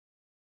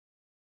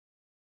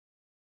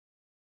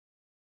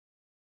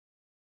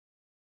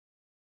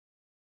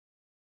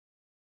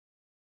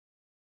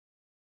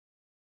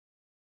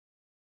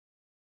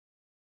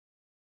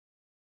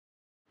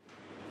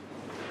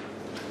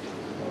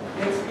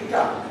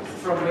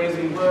as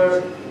we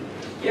were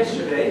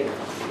yesterday,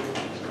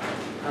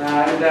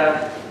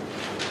 and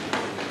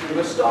we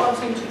were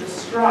starting to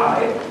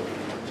describe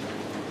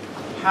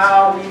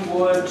how we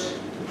would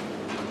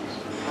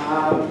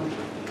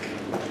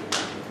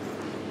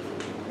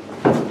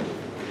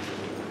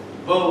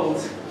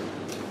build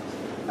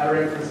a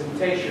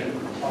representation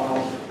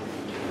of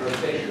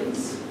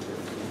rotations,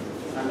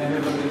 and then we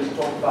were going to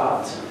talk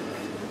about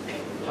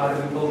how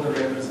do we build a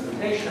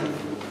representation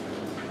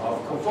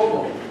of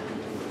conformal.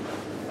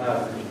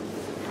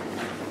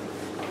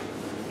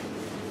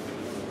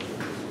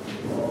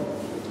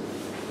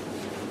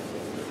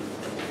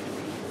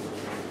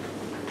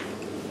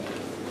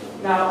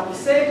 Now, we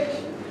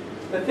said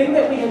the thing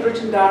that we had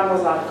written down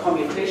was our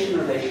commutation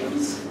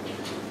relations,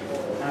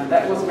 and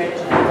that was meant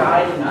to be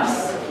guiding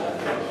us.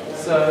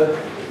 So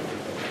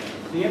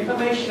the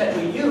information that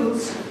we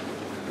use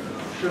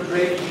should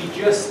really be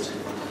just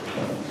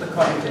the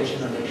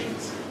commutation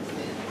relations.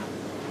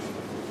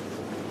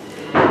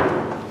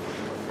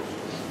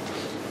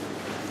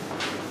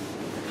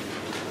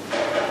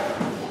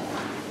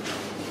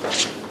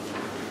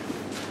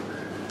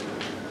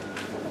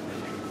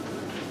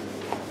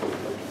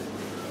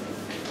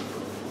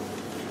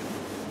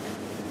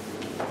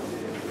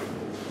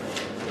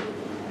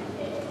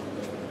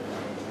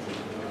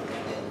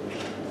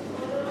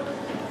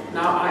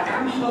 Now, I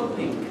am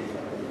hoping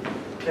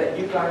that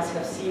you guys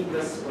have seen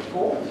this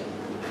before.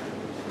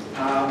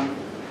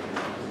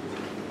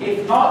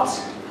 If not,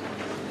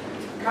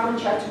 come and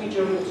chat to me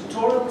during the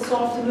tutorial this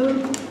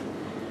afternoon,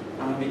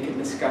 and we can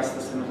discuss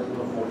this in a little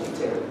bit more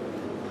detail.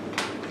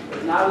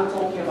 But now we're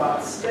talking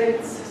about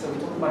states, so we're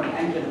talking about the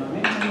angular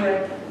momentum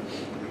rep.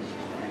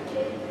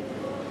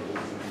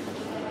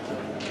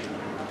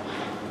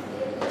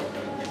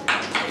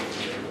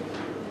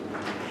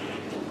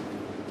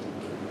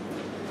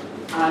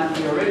 And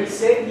we already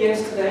said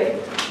yesterday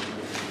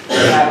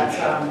that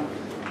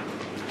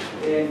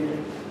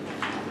in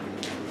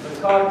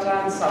the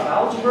Cartan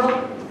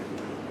subalgebra,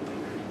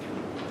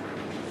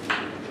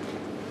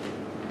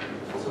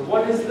 so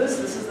what is this?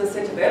 This is the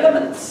set of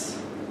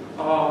elements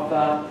of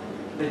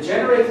the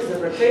generators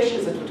of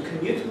rotations that would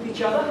commute with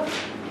each other.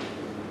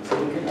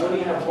 So we can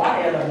only have one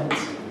element.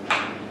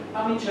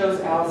 And we chose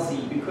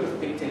LZ. We could have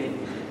picked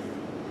anything.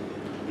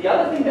 The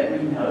other thing that we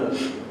know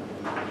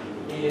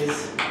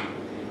is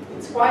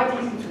it's quite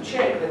easy to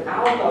check that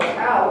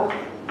L.L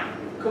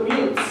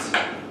commutes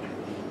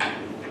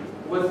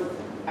with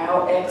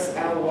Lx,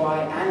 Ly,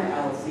 and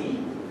Lz.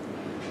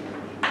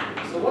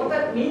 So what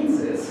that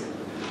means is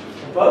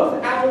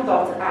both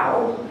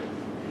L.L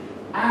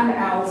and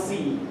Lz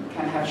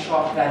can have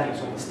sharp values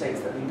on the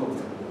states that we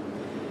built.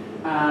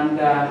 And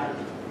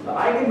the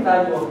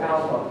eigenvalue of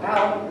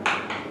L.L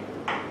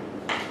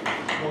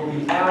will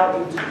be L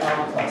into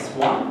L plus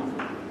 1,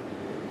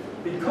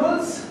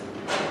 because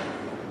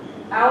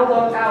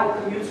L.L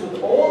commutes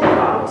with all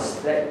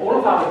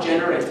of our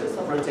generators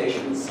of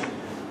rotations.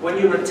 When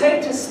you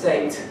rotate a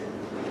state,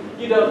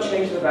 you don't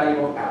change the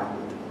value of L.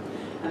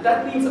 And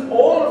that means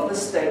all of the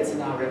states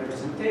in our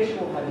representation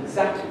will have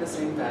exactly the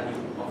same value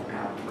of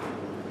L.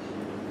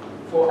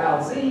 For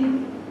Lz,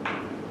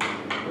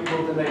 we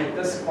will denote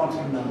this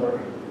quantum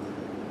number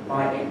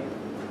by M.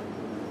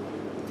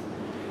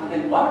 And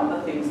then one of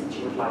the things that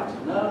you would like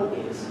to know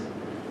is,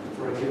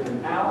 for a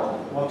given L,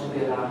 what are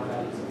the allowed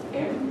values of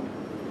M?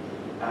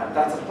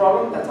 That's a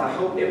problem that I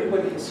hope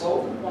everybody can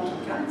solve in quantum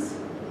mechanics.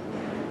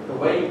 The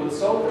way you would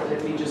solve it,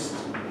 let me just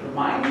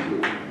remind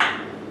you,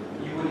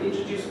 you would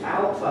introduce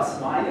L plus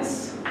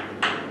minus,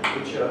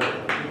 which are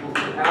equal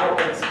to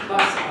Lx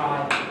plus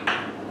I,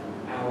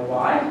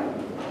 Ly.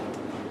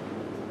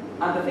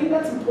 And the thing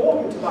that's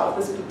important about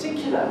this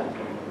particular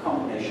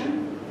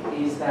combination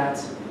is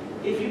that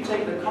if you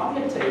take the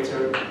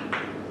commutator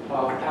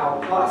of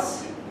L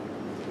plus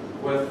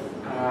with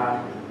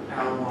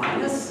L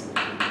minus,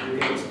 you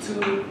get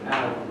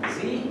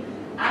 2Lz,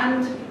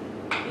 and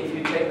if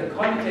you take the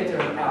commutator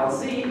of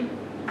Lz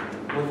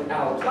with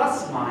L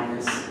plus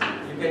minus,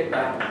 you get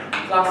back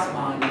plus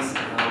minus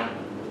L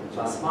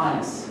plus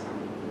minus.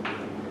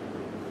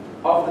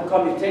 Of the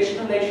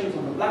commutation relations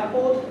on the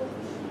blackboard,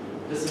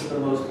 this is the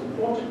most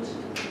important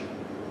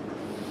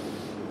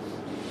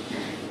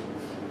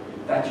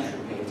that you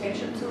should pay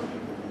attention to.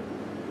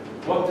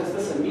 What does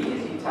this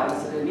immediately tell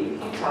us? It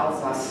immediately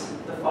tells us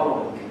the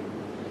following.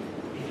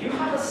 If you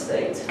have a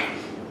state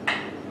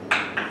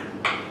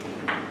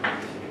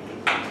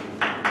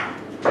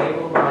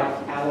labeled by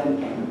L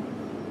and M,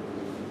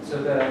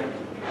 so the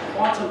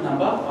quantum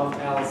number of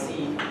Lz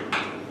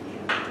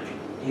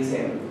is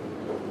M,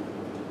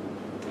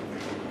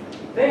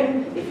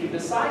 then if you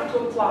decide to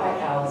apply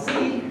Lz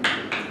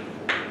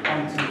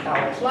onto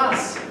L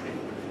plus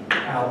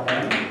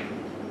Lm,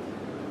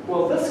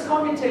 well, this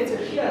commutator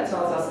here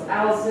tells us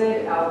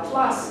Lz L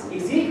plus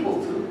is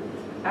equal to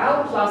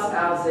L plus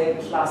Lz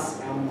plus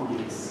L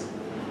minus.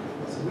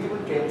 So we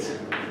would get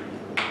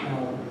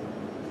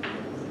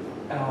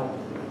L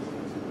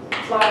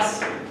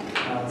plus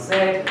Lz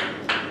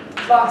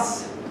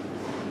plus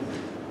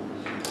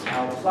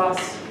L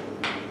plus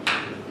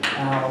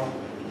L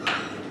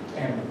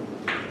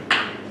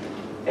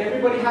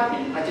Everybody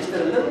happy? I just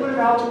did a little bit of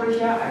algebra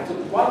here. I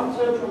took one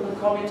term from the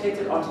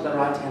commutator onto the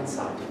right-hand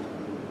side.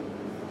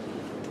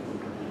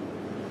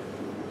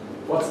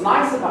 What's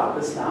nice about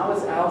this now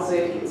is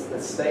Lz is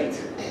the state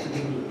to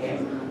give me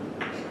M.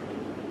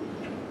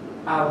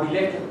 I'll be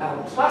left with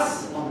L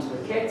plus onto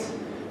the ket,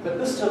 but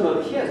this term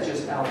over here is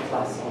just L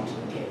plus onto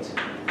the ket.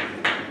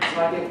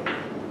 So I get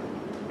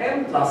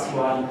M plus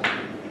 1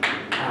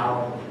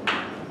 L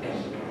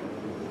M.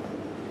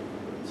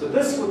 So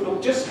this would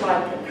look just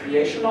like a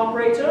creation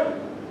operator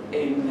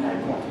in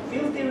quantum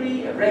field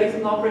theory, a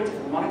raising operator for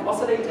the harmonic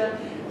oscillator.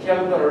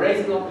 Here we've got a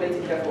raising operator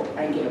here for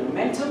angular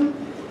momentum.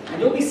 And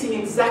you'll be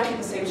seeing exactly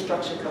the same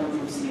structure coming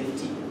from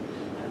CFT.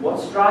 And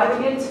what's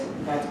driving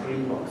it? That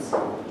green box.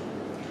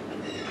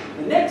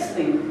 The next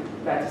thing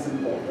that is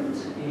important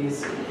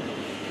is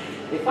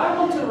if I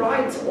want to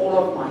write all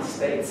of my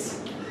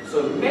states,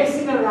 so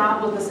messing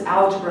around with this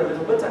algebra a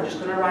little bit, I'm just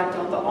going to write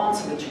down the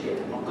answer that you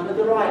get. I'm not going to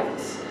derive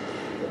this.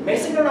 But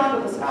messing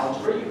around with this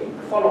algebra, you can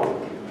follow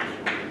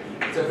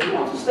it. So if you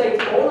want to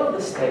state all of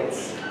the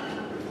states,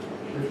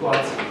 we've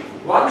got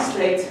one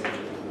state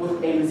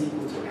with m is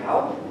equal to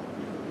L,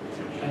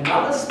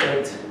 another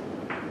state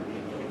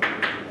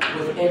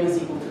with m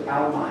is equal to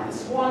L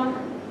minus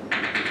 1,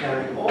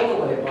 carry all the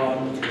way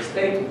on to a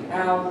state with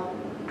L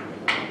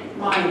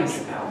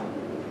minus L.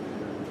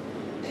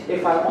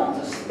 If I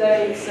want to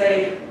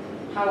say,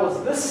 how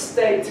is this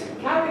state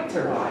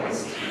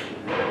characterized?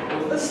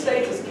 Well, this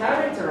state is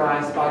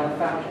characterized by the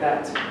fact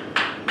that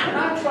when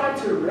I try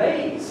to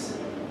raise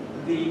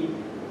the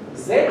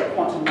z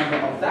quantum number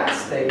of that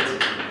state,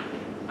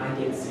 I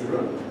get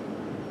 0.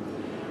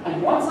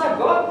 And once I've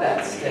got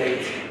that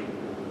state,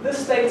 this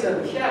state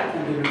over here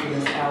can be written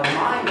as L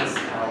minus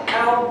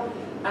LL,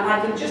 and I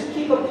can just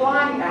keep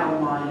applying L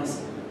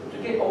minus to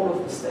get all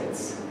of the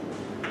states.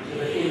 So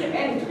that in the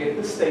end, to get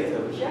this state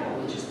over here,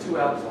 which is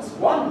 2L plus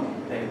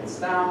 1 labels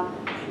down,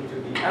 it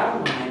would be L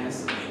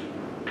minus to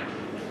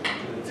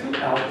the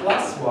 2L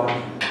plus 1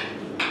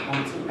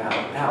 onto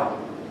LL.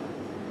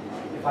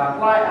 If I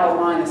apply L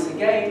minus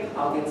again,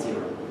 I'll get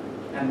 0.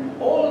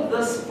 And all of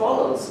this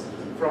follows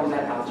from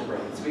that algebra.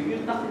 So we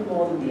use nothing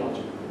more than the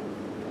algebra.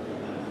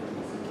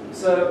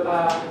 So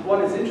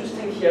what is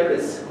interesting here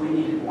is we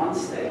needed one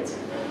state.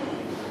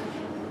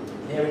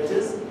 There it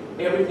is.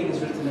 Everything is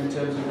written in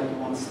terms of that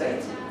one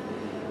state.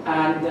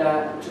 And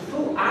to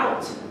fill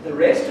out the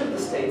rest of the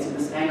states in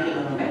this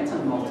angular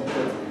momentum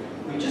multiplet,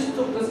 we just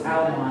took this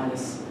L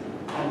minus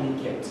and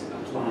we kept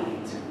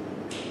applying it.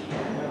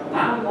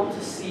 Now we want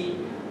to see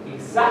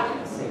exactly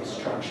the same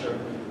structure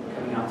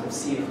coming out of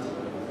CFT.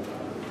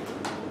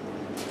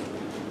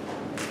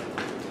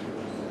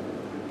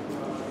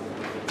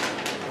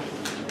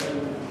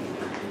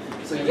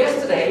 So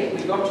yesterday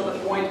we got to the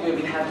point where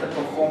we had the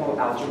conformal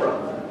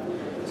algebra.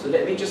 So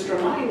let me just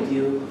remind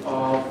you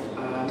of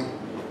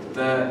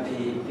the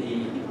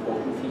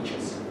important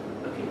features.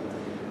 Okay.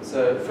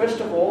 So first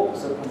of all,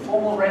 so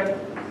conformal rep.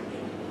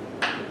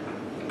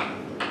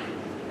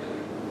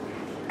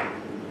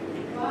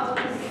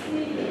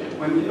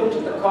 When we looked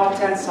at the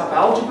Cartan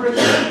subalgebra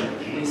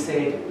here, we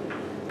said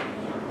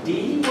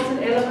D was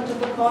an element of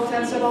the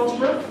Cartan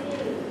subalgebra,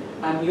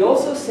 and we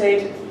also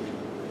said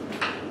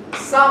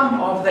some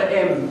of the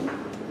M,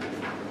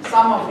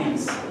 some of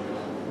these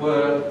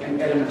were an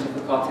element of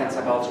the Cartan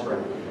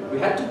subalgebra. We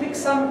had to pick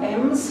some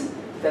M's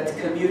that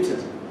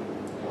commuted.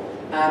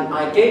 And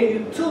I gave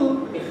you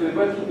 2 if we're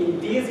working in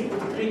D is equal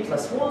to 3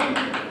 plus 1,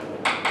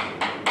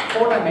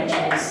 4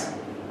 dimensions.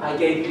 I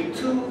gave you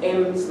 2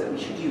 M's that we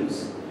should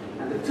use.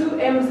 And the 2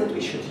 M's that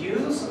we should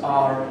use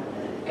are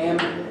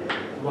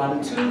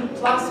M12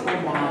 plus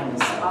or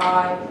minus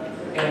I,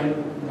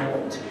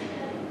 M0,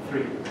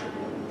 3.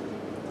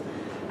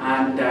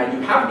 And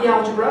you have the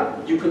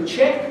algebra. You can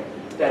check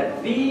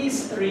that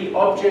these 3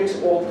 objects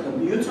all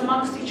commute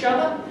amongst each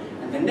other.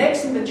 And the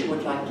next thing that you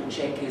would like to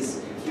check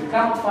is you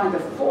cannot find a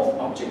 4th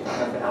object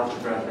out of the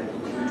algebra that will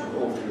commute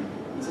with all 3.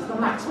 This is the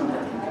maximum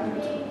that can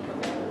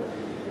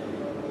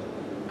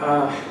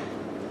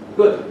commute.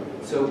 Good.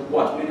 So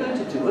what we're going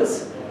to do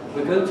is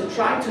we're going to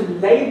try to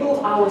label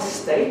our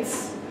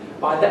states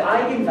by the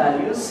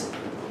eigenvalues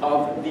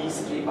of these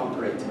 3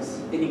 operators.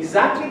 In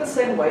exactly the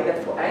same way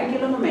that for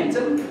angular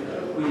momentum,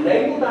 we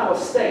labeled our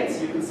states.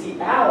 You can see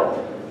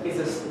L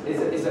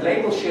is a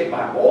label shared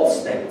by all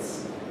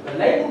states. The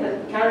label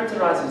that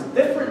characterizes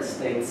different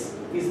states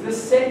is the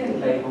second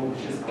label,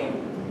 which is M.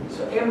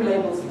 So M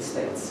labels the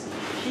states.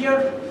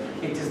 Here,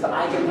 it is the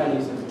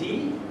eigenvalues of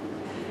D,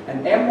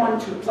 and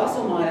M12 plus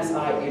or minus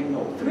I,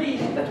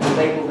 M03 that will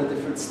label the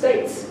different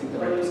states in the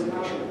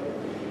representation.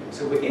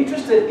 So we're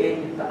interested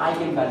in the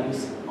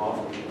eigenvalues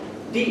of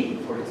D,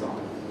 for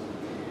example.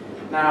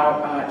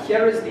 Now,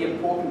 here is the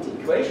important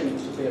equation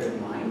to bear in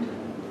mind.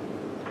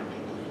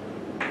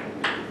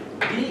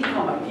 D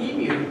comma P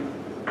mu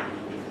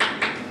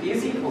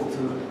is equal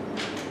to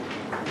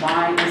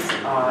minus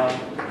I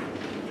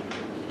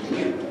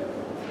mu.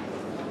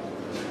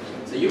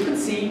 So you can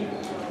see,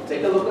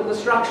 take a look at the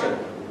structure.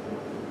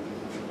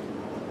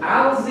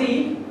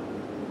 Lz,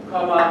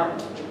 comma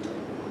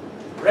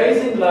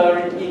Raising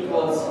lowering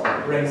equals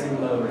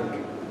raising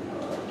lowering.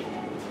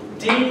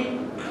 D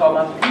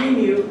comma P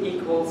mu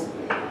equals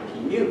P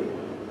mu.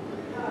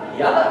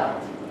 The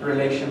other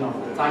relation of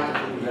the type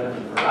that will be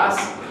relevant for us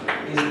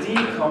is D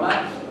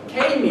comma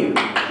K mu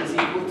is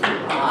equal to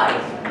I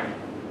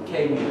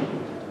K mu.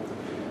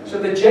 So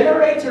the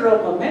generator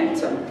of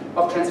momentum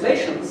of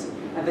translations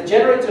and the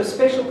generator of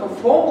special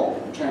conformal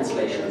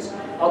translations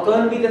are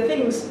going to be the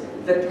things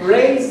that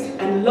raise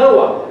and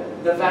lower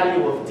the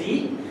value of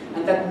D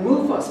and that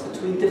move us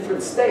between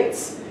different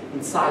states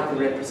inside the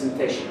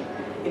representation.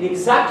 In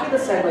exactly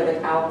the same way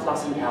that L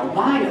plus and L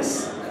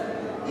minus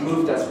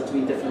moved us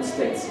between different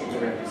states in the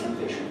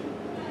representation.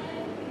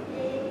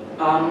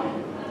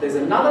 There's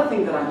another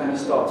thing that I'm going to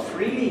start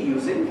freely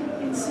using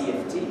in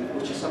CFT,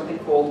 which is something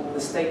called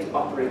the state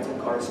operator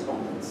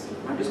correspondence.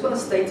 I'm just going to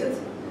state it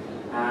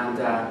and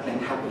then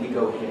happily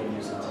go ahead and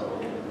use it.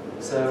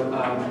 So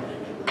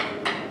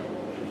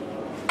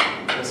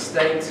the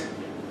state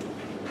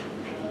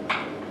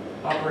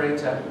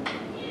operator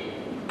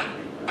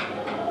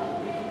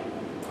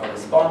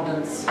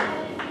correspondence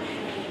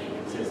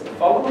says the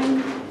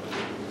following.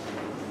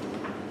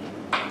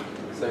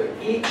 So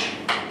each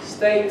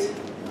state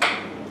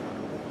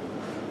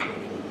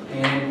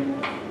in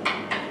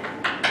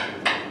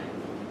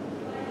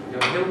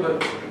your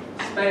Hilbert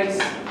space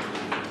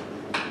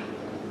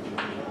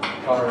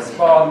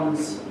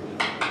corresponds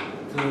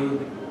to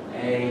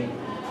a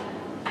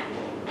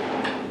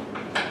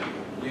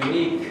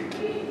unique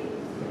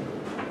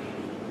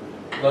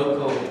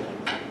local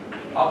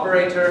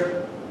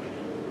operator,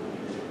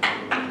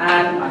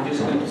 and I'm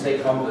just going to say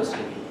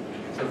conversely.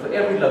 So for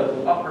every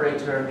local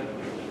operator,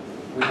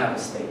 we have a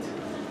state.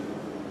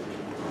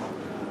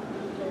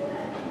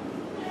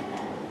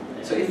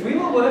 So if we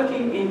were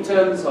working in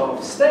terms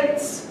of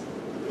states,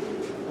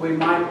 we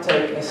might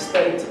take a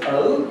state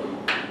O,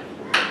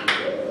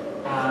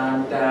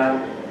 and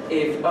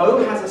if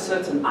O has a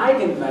certain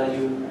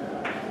eigenvalue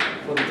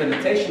for the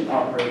denotation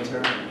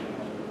operator,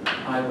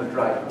 I would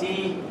write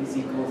D is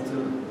equal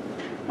to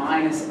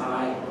minus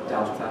I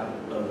delta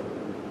O.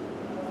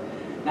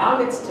 Now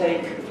let's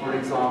take, for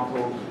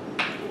example,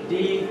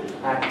 D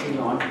acting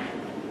on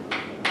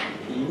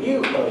P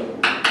mu O.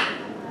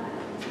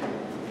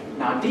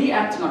 Now D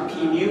acting on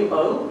P mu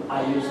O,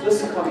 I use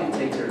this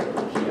commutator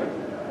here.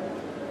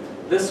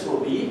 This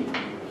will be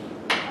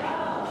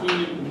P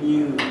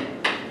mu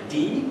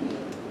D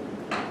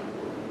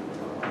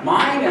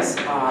minus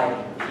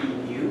I P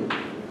mu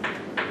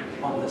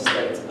on the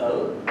state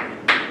O,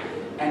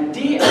 and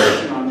D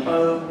acting on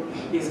O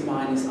is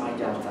minus I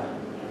delta.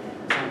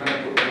 So I'm going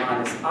to put the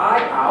minus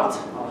I out,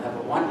 I'll have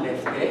a 1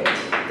 left there,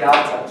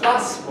 delta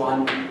plus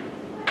 1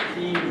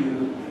 P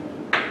mu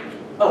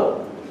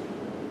O.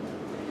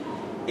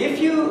 If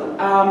you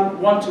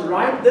want to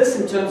write this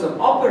in terms of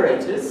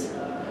operators,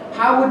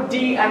 how would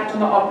D act on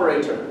the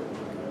operator?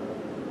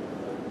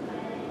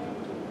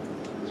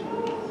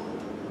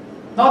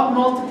 Not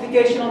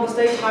multiplication on the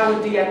state, how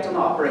would D act on the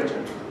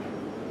operator?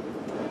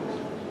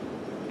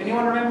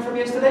 Anyone remember from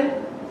yesterday?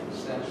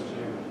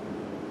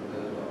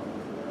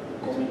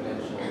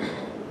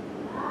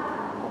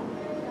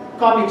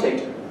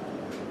 Commutator.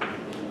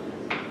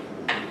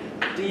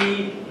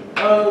 D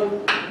O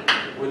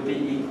would be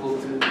equal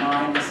to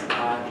minus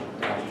I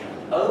delta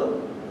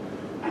O.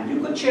 And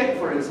you could check,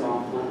 for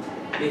example,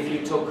 if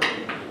you took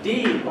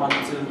D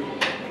onto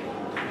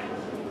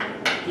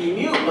P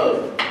mu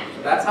O.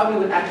 So that's how we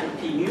would act with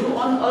P mu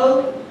on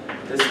O.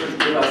 This would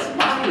give us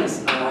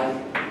minus I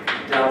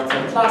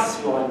delta plus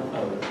 1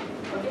 O.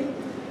 Okay?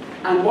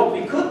 And what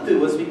we could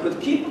do is we could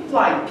keep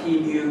applying P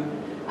mu,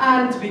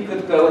 and we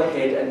could go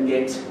ahead and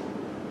get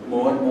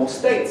more and more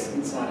states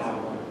inside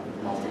our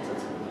multiplet.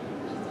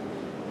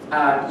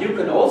 You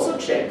can also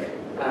check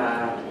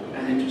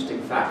an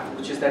interesting fact,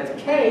 which is that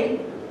K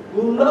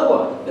will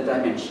lower the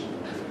dimension.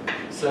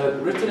 So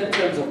written in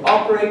terms of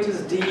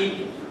operators,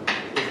 D,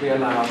 if we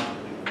allow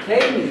K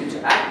mu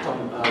to act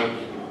on O,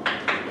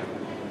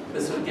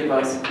 this would give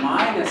us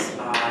minus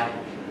I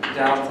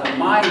delta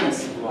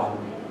minus 1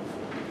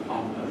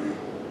 on O.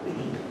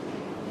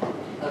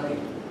 Okay.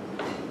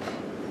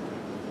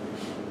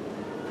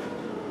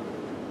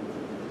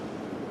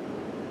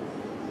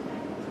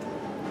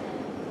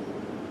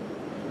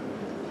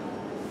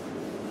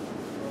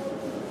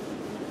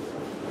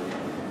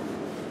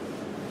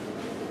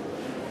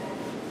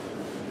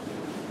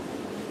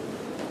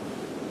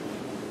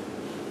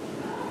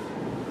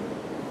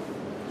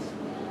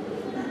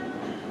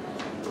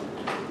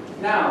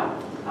 Now,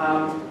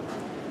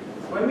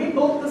 when we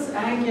built this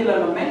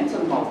angular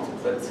momentum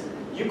multiplet,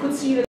 you could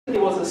see that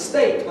there was a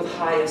state with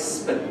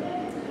highest spin.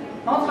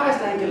 Not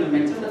highest angular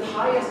momentum, but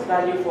highest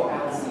value for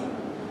LZ.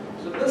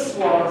 So this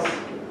was,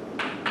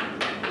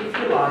 if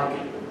you like,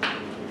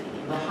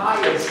 the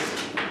highest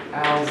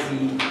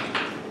LZ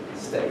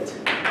state.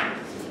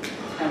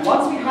 And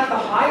once we had the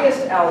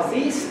highest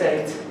LZ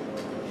state,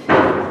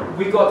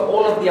 we got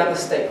all of the other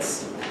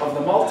states of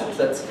the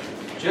multiplet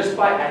just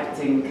by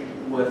acting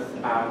with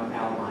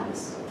L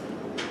minus.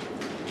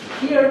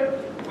 Here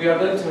we are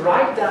going to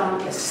write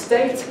down a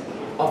state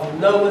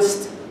of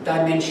lowest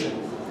dimension.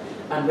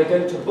 And we're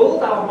going to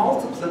build our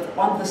multiplet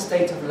on the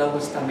state of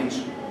lowest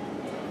dimension.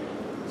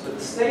 So the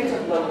state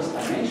of lowest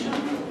dimension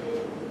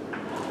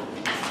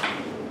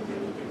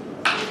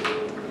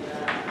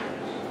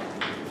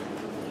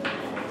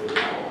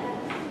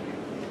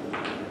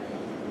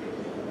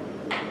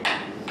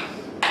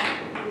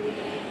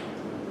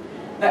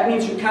that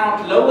means you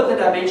cannot lower the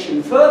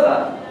dimension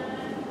further.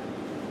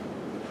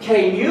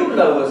 K nu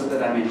lowers the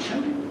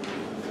dimension.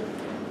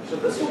 So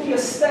this will be a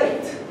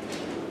state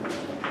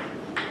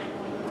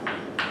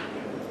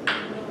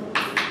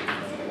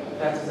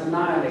that is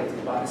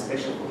annihilated by the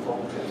special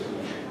conformal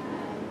transformation.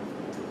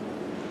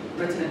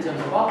 Written in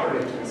terms of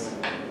operators,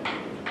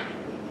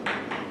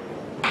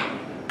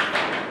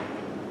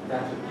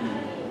 that would be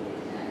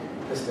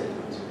the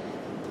statement.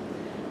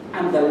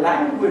 And the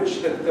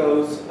language that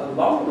goes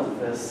along with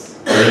this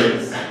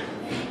is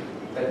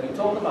that we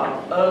talk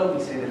about O, we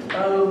say that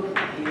O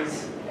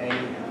is a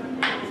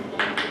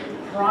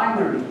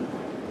primary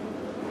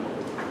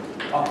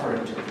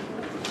operator.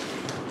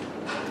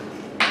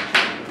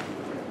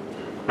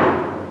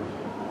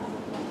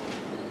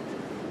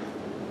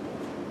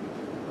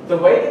 The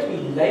way that we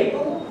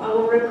label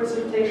our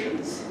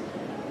representations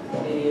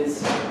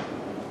is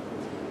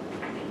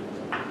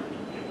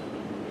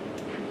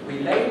we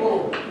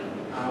label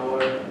our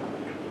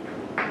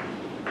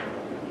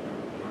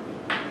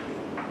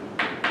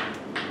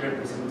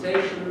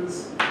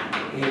representations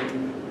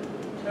in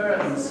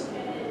terms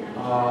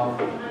of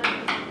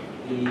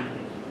the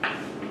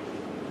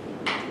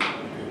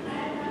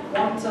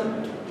quantum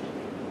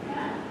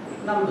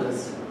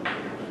numbers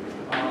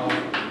of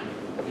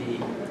the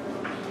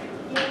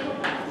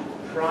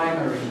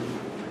primary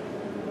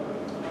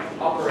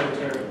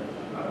operator,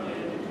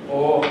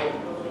 or I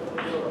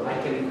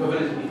can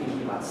equivalently be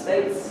thinking about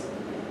states,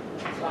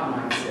 so I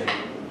might say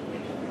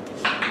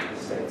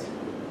state.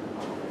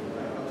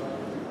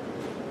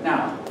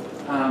 Now,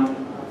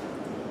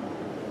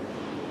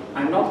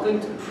 I'm not going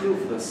to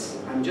prove this,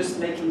 I'm just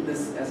making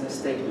this as a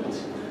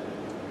statement.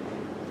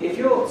 If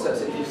you're, so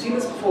if you've seen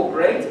this before,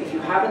 great. If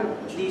you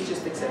haven't, please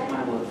just accept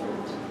my word for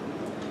it.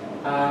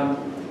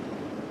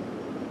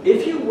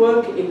 If you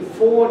work in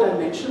 4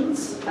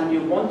 dimensions and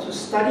you want to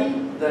study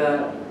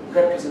the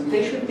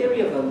representation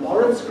theory of the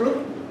Lorentz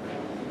group,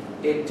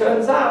 it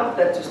turns out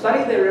that to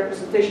study the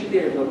representation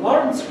theory of the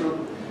Lorentz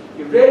group,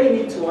 you really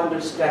need to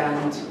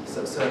understand,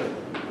 so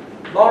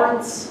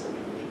Lorentz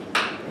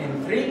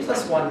in 3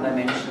 + 1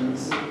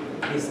 dimensions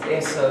is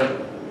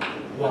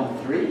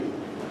SO13.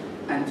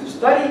 And to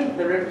study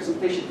the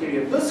representation theory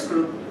of this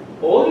group,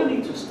 all you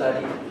need to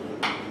study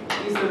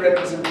is the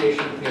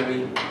representation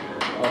theory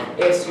of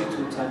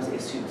SU2 times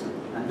SU2.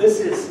 And this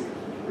is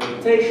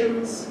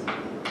rotations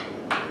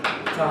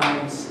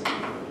times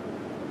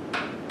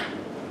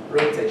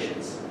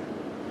rotations.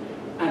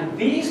 And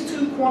these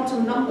 2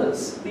 quantum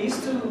numbers, these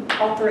 2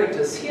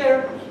 operators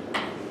here,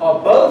 are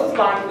both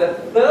like the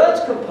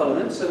 3rd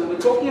component. So we're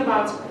talking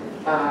about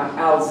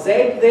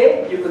LZ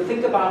there. You can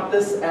think about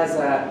this as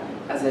a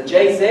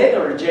JZ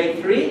or a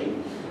J3.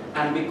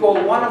 And we call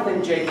one of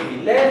them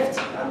J3 left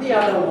and the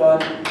other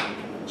one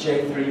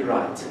J3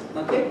 right.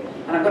 Okay?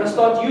 And I'm going to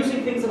start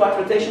using things about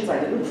rotations. I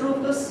didn't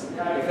prove this.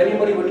 If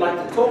anybody would like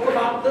to talk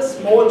about this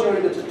more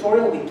during the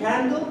tutorial, we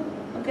can do.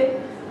 Okay?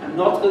 I'm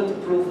not going to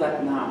prove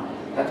that now.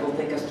 That will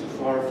take us too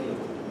far afield.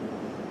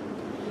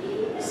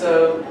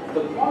 So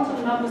the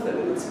quantum numbers that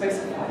we would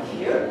specify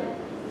here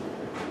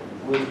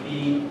would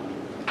be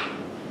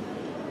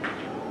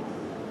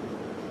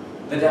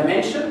the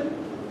dimension,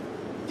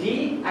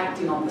 D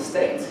acting on the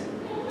state.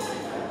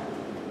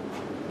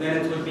 Then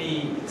it would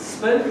be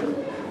spin.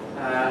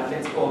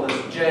 Let's call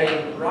this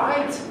J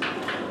right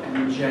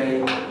and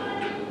J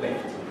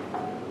left.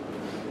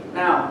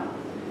 Now,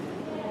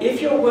 if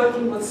you're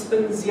working with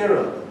spin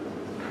 0,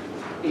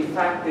 in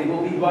fact, there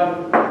will be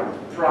one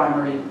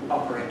primary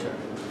operator.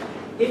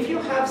 If you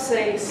have,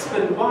 say,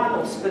 spin 1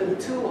 or spin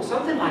 2 or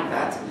something like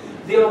that,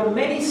 there are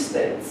many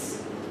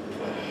states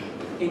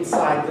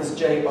inside this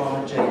J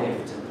bar, J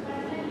left.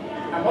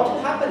 And what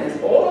will happen is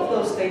all of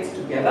those states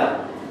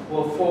together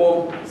will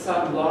form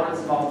some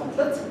Lorentz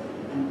multiplet,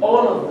 and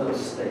all of those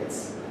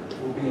states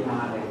will be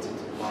annihilated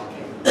by K.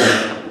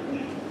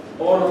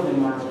 All of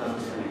them are in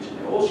Lorentz dimension.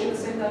 They all share the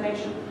same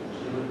dimension, so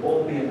they will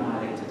all be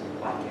annihilated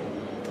by K.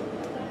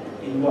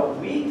 In what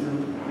we do,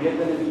 we are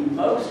going to be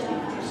most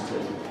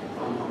interested,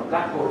 on the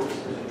blackboard,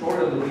 the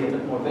tutorial will be a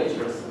bit more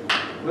adventurous,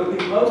 we'll be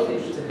most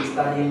interested in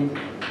studying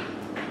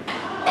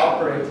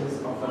operators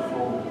of the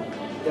form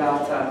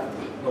delta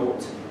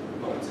naught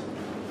naught.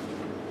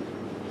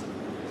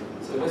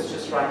 So let's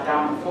just write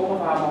down the form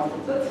of our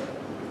multiplet,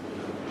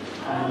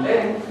 and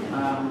then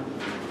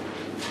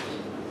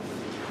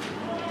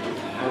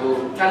I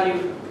will tell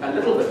you a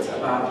little bit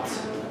about.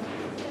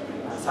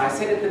 So I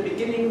said at the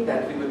beginning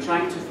that we were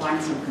trying to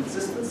find some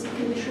consistency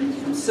conditions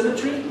from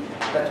symmetry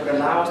that would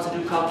allow us to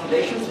do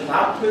calculations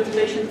without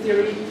perturbation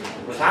theory,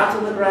 without a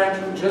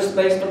Lagrangian, just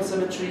based on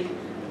symmetry,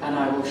 and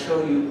I will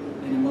show you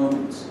in a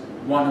moment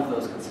one of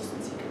those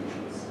consistency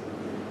conditions.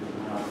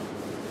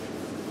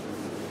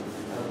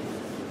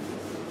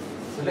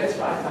 So let's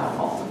write our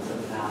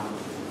multiplet now.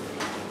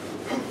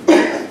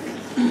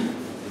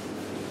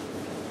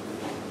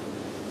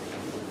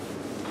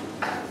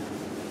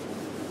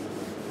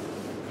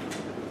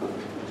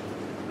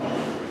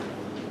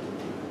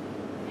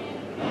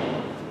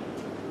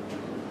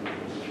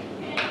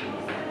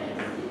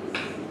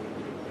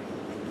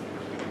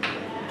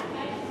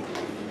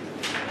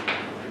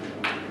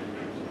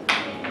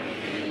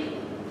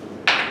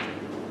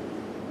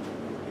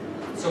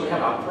 So we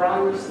have our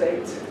primary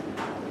state,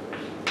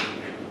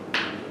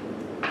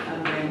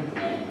 and then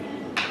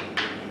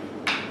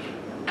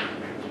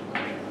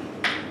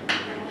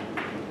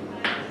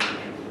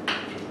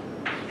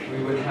we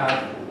would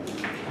have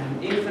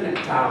an infinite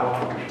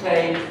tower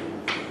obtained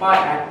by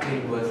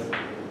acting with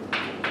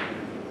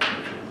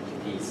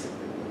these.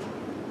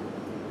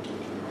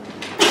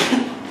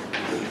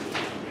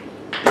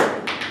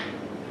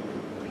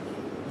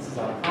 This is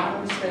our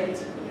primary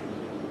state.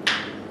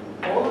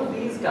 All of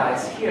these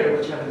guys here,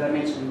 which have a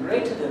dimension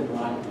greater than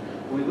 1,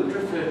 we would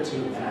refer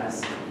to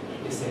as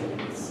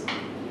descendants.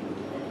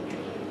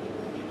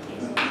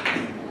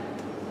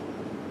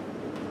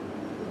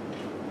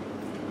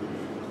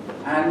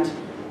 And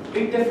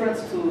big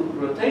difference to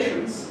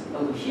rotations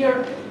over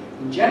here.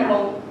 In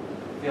general,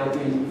 there'll be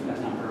an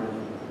infinite number of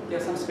them. There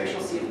are some special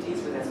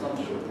CFTs, but that's not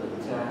true. But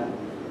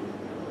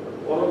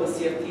all of the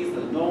CFTs,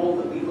 the normal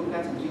that we look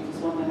at in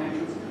 2+1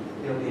 dimensions,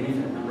 there'll be an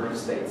infinite number of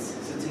states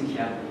sitting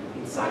here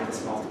inside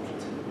this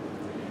multiplet.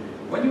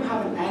 When you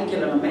have an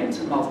angular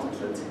momentum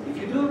multiplet, if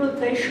you do a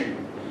rotation,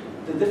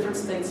 the different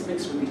states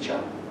mix with each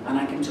other. And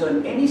I can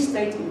turn any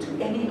state into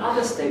any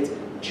other state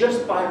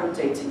just by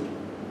rotating.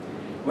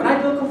 When I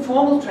do a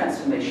conformal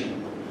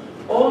transformation,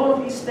 all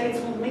of these states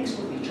will mix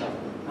with each other.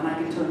 And I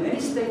can turn any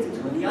state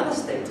into any other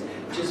state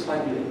just by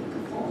doing a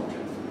conformal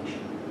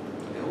transformation.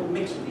 They all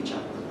mix with each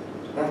other.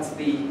 That's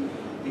the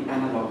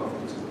analog of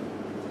the two.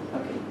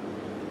 Okay.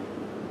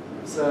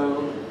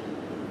 So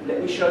let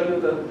me show you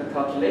the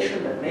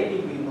calculation that maybe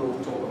we will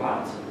talk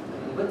about a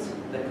little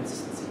bit, the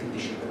consistency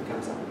condition that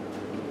comes up.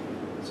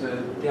 So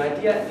the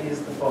idea is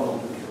the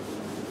following.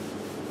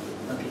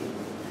 Okay.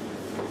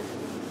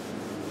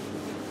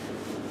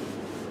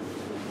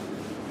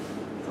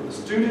 For the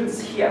students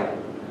here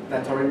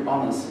that are in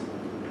honors,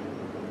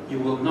 you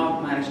will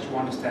not manage to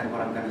understand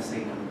what I'm going to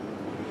say now.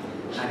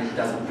 And it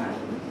doesn't matter.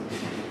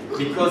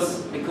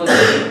 Because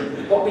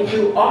what we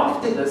do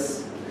after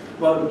this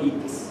won't need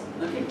this.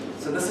 Okay?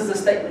 So this is a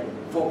statement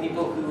for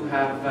people who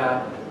have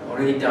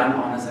already done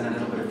honors and a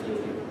little bit of field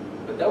theory.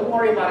 But don't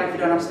worry about it if you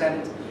don't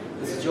understand it.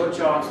 This is your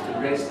chance to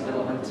rest a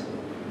little bit,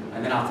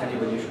 and then I'll tell you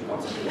when you should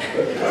concentrate.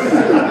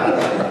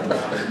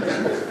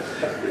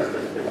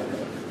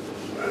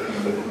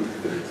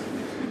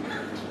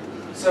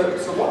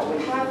 So what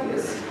we have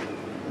is,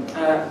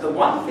 the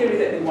one theory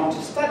that we want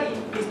to study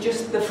is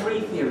just the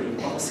free theory of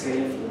a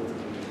scalar field.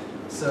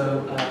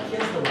 So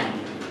here's the one.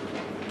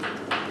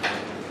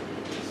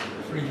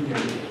 Free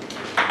theory.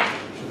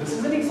 So this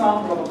is an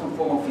example of a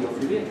conformal field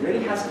theory. It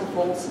really has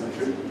conformal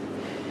symmetry.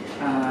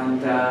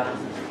 And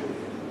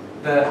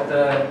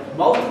the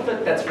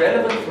multiplet that's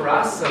relevant for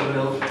us, so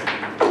we'll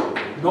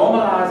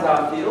normalize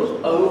our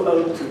field,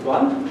 O to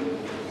 1.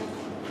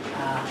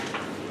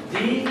 D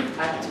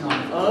acting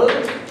on O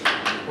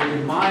will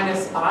be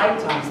minus I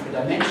times the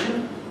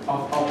dimension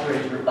of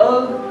operator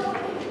O.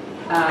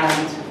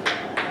 And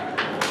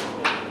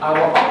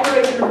our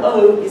operator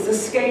O is a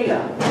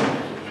scalar,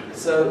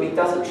 so it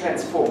doesn't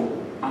transform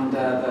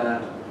under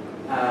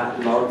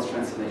the Lorentz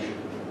transformation.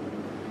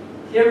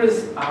 Here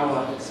is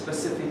our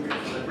specific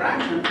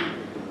Lagrangian.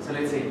 So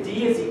let's say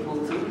D is equal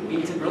to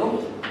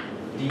integral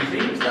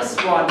d3 plus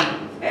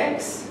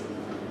 1x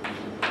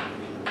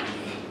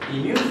d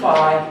mu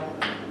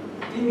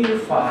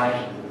phi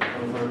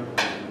over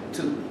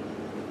 2.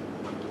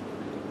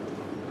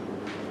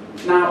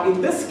 Now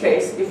in this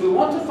case, if we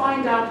want to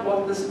find out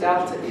what this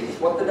delta is,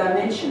 what the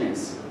dimension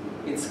is,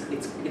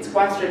 it's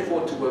quite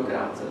straightforward to work it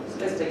out. So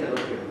let's take a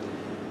look here.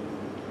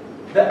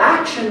 The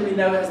action we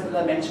know has the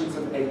dimensions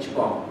of h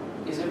bar.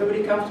 Is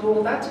everybody comfortable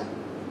with that?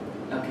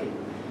 Okay.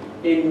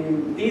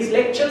 In these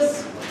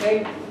lectures,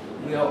 okay,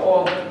 we are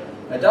all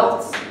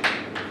adults.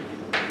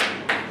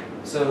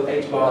 So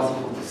h bar is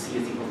equal to c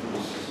is equal to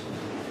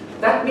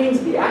 1. That means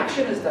the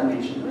action is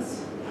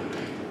dimensionless.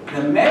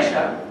 The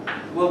measure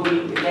will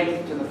be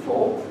length to the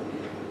 4th.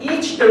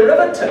 Each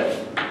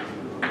derivative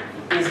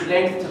is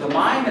length to the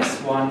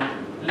minus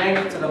 1,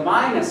 length to the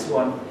minus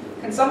 1.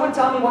 Can someone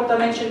tell me what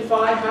dimension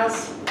phi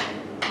has?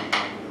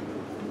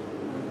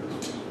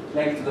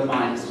 Length to the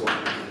minus 1.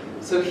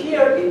 So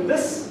here in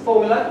this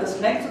formula, this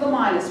length to the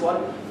minus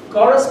 1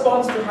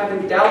 corresponds to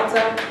having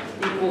delta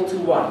equal to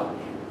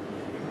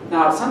 1.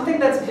 Now something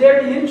that's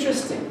very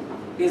interesting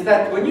is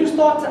that when you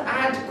start to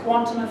add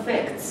quantum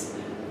effects,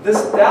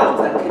 this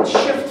delta can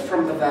shift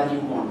from the value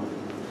 1.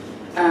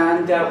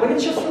 And when it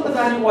shifts from the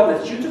value 1,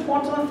 that's due to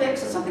quantum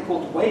effects. It's something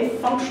called wave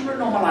functional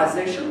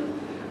normalization.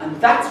 And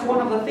that's one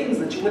of the things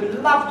that you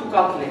would love to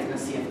calculate in a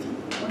CFT.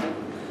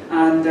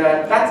 And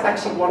that's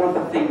actually one of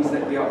the things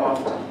that we are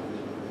after.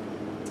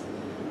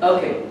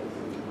 Okay.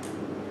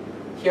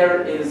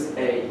 Here is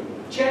a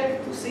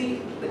check to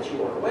see that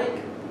you are awake.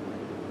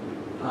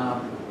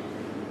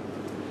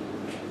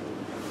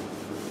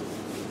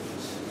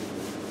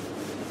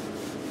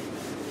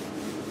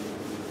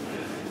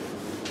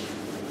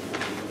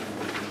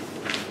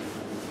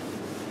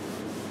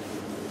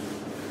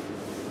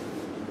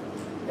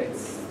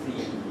 It's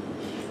the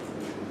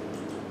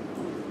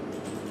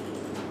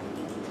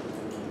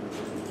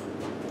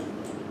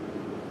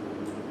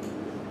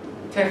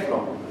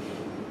Teflon.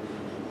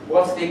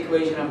 What's the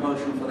equation of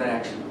motion for that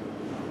action?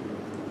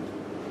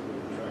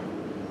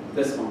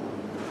 This one.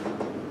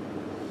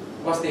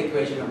 What's the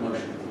equation of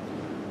motion?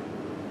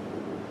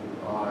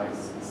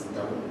 It's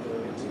double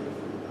derivative.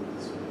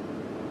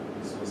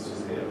 So it's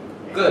just there.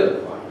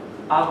 Good.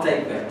 I'll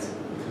take that.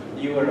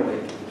 You were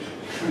awake.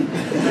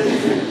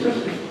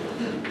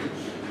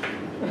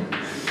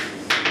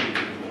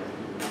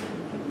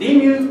 d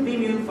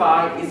mu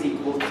phi is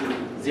equal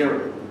to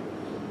 0.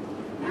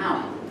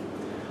 Now,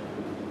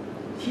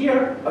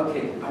 here,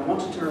 okay, I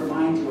wanted to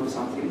remind you of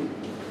something,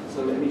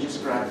 so let me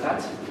just grab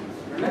that.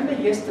 Remember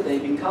yesterday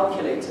we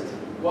calculated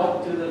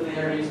what do the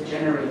various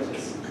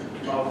generators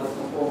of the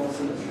conformal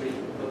symmetry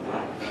look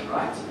like,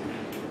 right?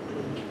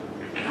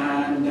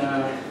 And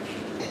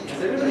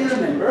does everybody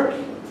remember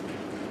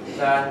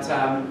that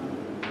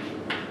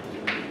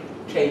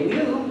K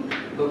mu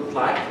looked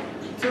like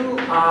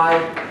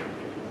 2I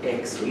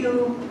x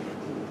mu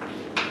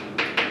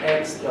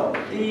x dot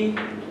d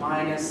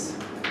minus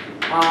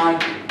I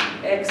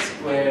x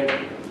squared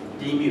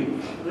d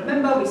mu.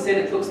 Remember we said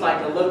it looks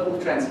like a local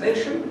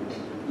translation.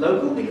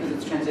 Local because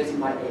it's translating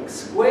by x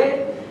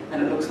squared,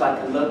 and it looks like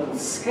a local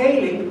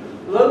scaling.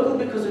 Local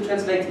because we're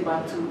translating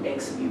by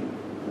 2x mu.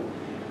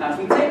 Now if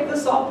we take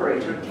this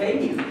operator, k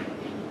mu,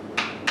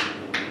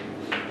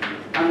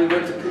 and we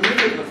were to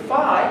commute it with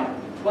phi,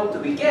 what do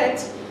we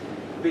get?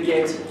 We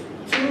get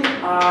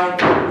 2I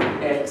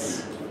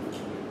x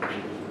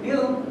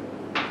mu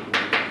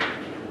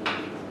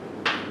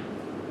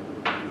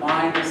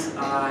minus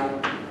I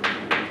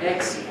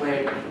x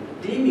squared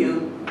d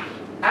mu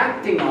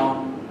acting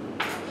on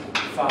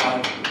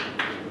phi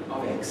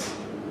of x.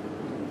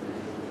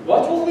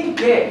 What will we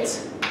get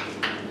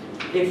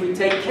if we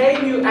take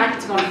k mu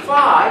acting on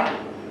phi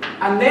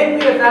and then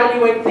we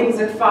evaluate things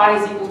at phi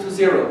is equal to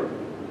 0?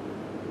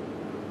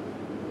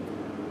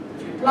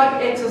 If you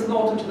plug x as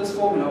naught into this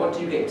formula, what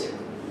do you get?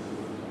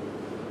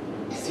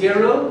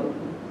 0,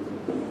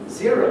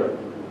 0.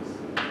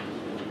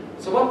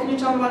 So what can you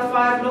tell me about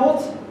phi of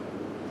naught?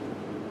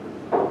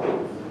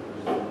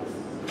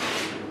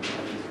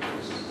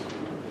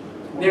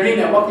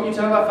 Nerina, what can you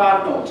tell me about phi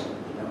of naught?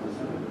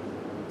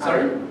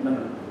 Sorry?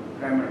 No.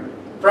 Primary.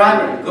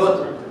 Primary, good.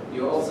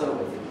 You're also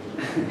with.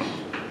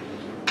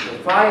 The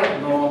phi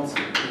of naught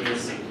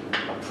is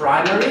a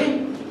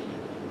primary.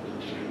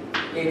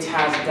 It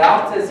has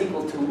delta is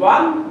equal to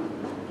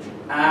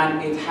 1,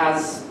 and it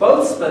has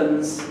both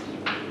spins,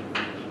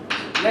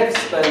 left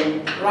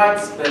spin, right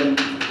spin,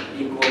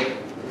 equal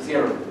to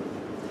 0.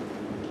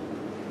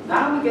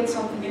 Now we get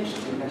something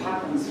interesting that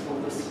happens for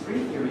this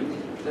free theory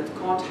that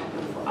can't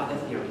happen for other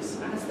theories,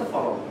 and it's the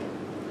following.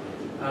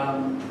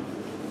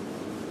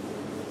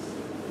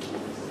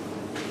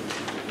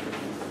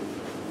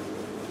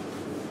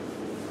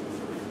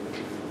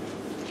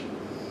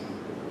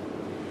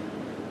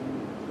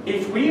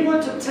 If we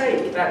were to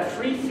take that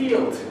free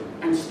field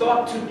and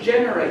start to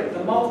generate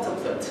the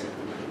multiplet,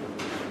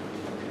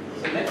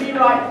 so let me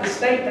write the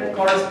state that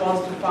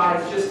corresponds to phi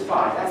as just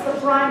phi. That's the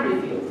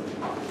primary field.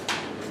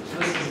 So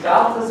this is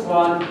delta's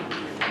 1,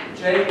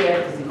 j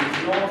left is equal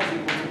to naught is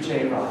equal to j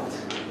right.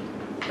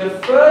 The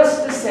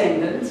first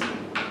descendant,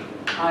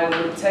 I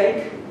would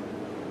take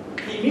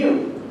p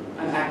mu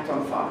and act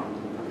on phi.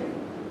 Okay.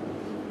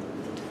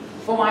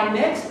 For my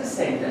next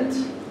descendant,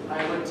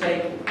 I would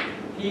take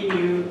p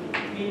mu,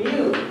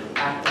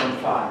 act on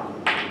phi.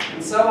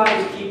 And so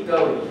I would keep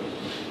going.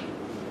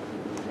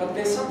 But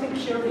there's something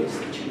curious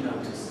that you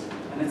notice,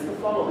 and it's the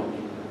following.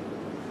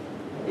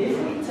 If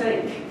we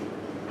take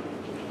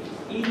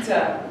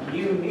eta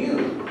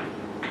mu,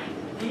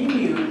 p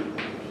mu,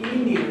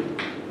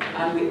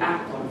 and we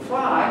act on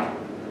phi,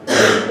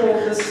 we call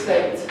this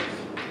state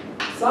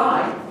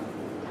psi,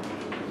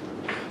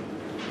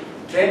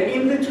 then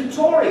in the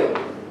tutorial,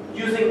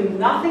 using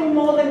nothing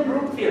more than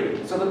group theory,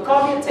 so the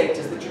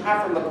commutators that you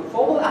have from the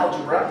conformal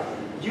algebra,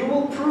 you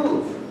will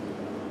prove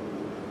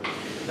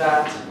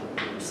that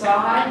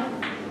psi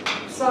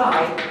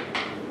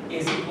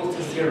is equal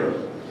to 0.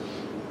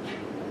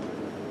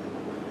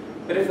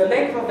 But if the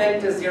length of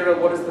vector is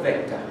 0, what is the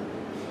vector?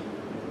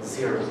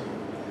 0.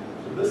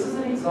 So this is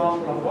an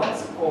example of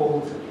what's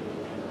called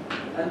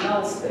a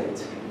null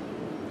state.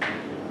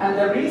 And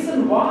the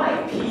reason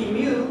why p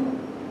mu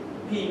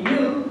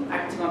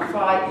acting on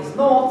phi is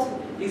naught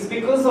is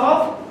because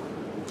of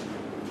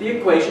the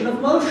equation of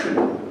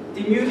motion.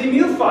 d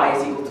mu phi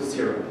is equal to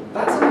 0.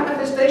 That's a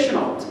manifestation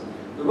of it.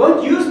 We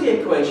won't use the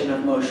equation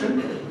of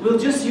motion, we'll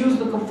just use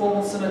the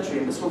conformal symmetry,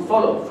 and this will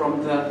follow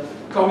from the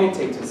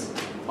commutators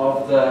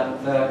of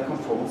the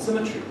conformal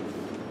symmetry.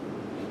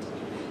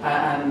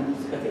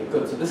 Okay,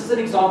 good. So this is an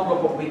example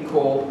of what we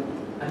call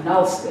a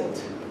null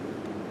state.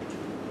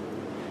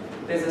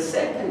 There's a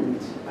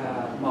second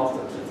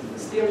multiplet in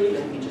this theory.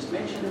 Let me just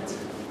mention it.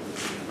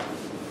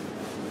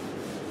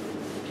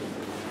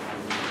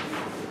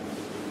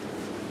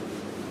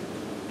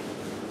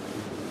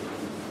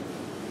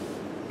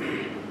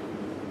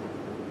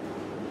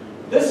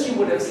 This you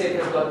would have said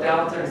has got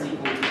delta is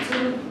equal to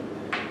 2.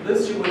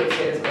 This you would have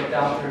said has got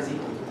delta is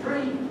equal to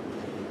 3.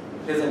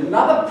 There's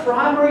another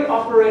primary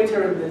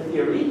operator in the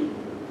theory,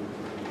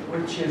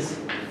 which is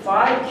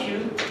phi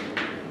cubed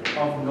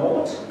of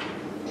naught.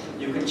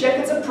 You can check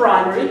it's a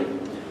primary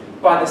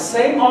by the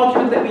same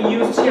argument that we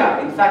used here.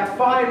 In fact,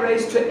 phi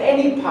raised to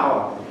any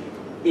power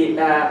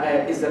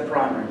is a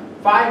primary.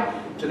 Phi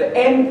to the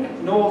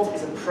n naught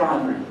is a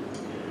primary.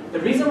 The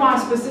reason why I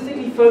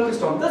specifically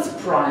focused on this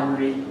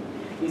primary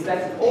is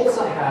that it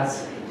also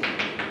has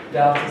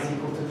delta is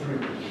equal to 3.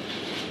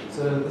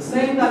 So the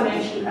same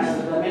dimension as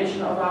the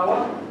dimension of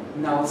our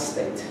null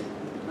state.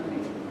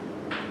 Okay.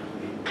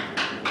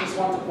 Just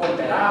want to point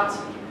that out.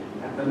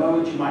 At the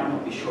moment you might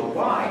not be sure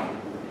why.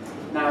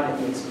 Now let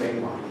me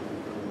explain why.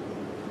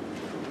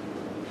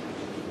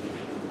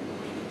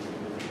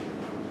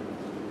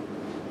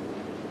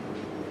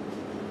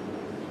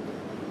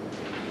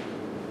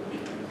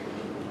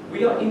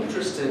 We are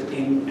interested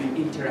in an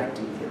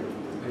interacting theory.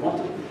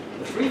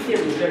 The free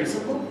theory is very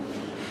simple.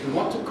 We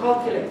want to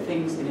calculate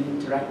things in an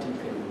interacting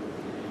theory.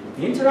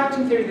 The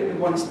interacting theory that we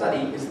want to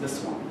study is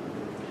this one.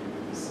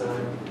 So,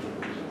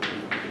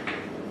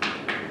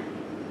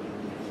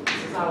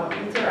 this is our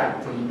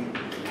interacting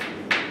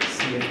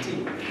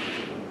CFT.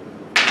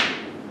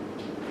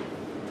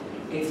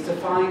 It's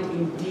defined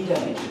in d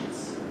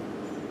dimensions.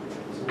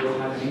 So we'll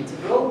have an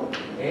integral,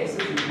 s is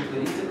equal to the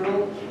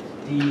integral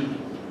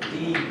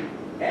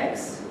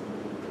dx,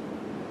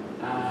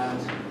 and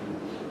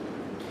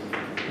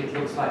it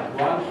looks like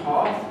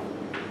 1/2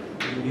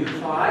 mu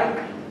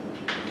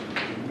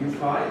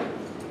phi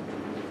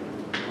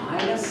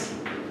minus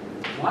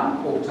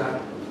 1/4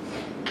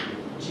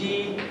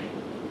 g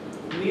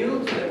mu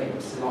to the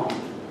epsilon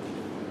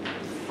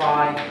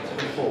phi to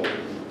the 4.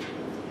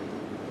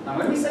 Now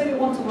when we say we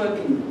want to work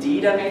in d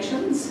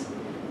dimensions,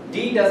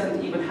 d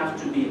doesn't even have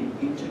to be an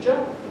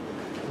integer.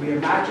 We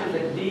imagine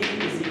that d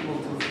is equal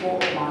to 4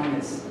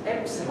 minus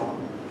epsilon,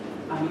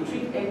 and we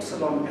treat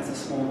epsilon as a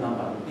small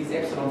number. These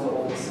epsilons are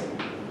all the same.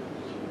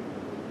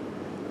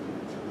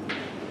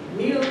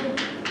 Mu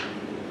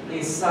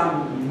is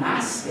some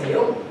mass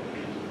scale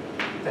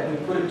that we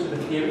put into the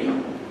theory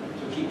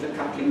to keep the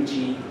coupling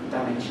G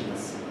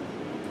dimensionless.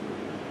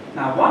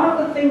 Now, one of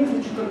the things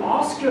that you can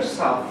ask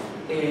yourself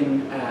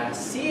in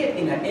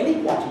any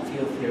quantum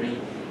field theory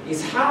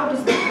is how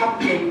does the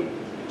coupling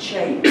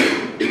change?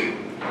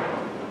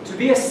 To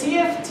be a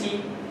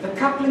CFT, the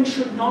coupling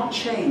should not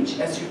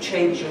change as you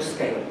change your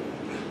scale.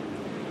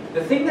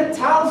 The thing that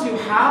tells you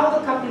how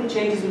the coupling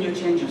changes when you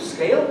change your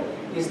scale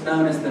is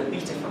known as the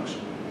beta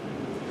function.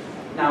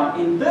 Now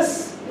in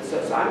this, so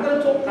I'm going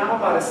to talk now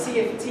about a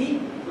CFT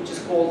which is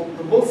called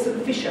the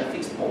Wilson-Fisher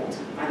fixed point,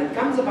 and it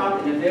comes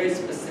about in a very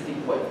specific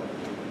way.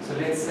 So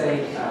let's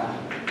say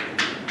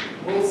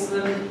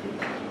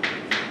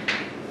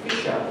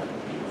Wilson-Fisher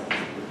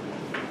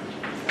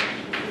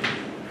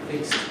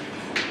fixed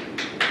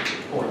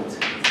point.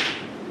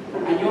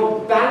 And you're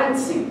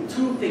balancing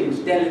two things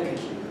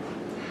delicately.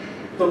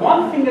 The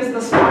one thing is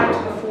the phi to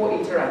the 4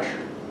 interaction.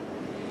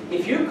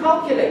 If you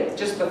calculate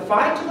just the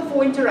phi to the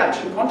 4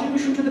 interaction,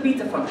 contribution to the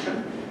beta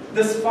function,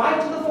 this phi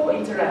to the 4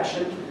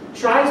 interaction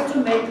tries to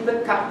make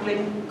the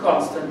coupling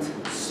constant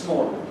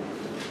smaller.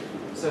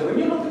 So when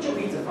you look at your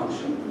beta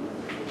function,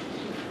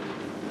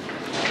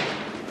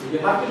 you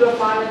have to do a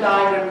finite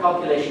diagram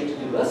calculation to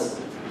do this.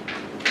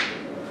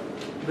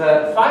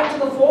 The phi to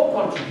the 4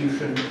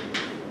 contribution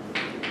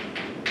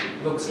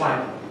looks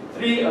like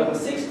 3 over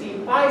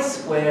 16 pi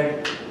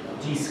squared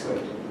g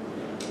squared.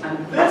 And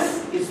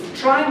this is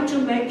trying to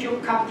make your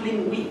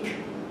coupling weak.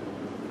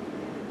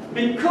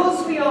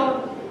 Because we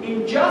are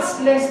in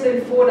just less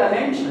than 4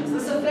 dimensions,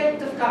 this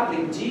effective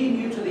coupling, g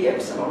mu to the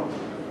epsilon,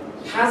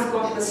 has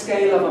got the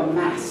scale of a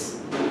mass.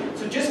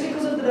 So just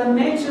because of the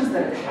dimensions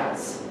that it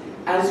has,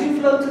 as you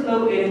flow to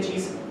low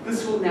energies,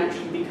 this will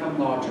naturally become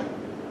larger.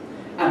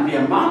 And the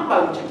amount by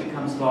which it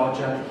becomes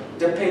larger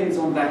depends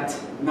on that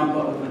number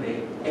over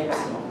there,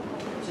 epsilon.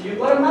 So you've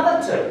got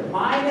another term,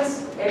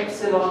 minus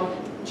epsilon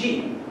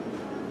g.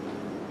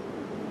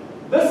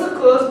 This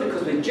occurs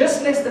because we're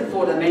just less than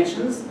 4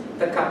 dimensions,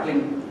 the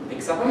coupling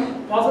picks up a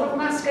positive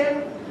mass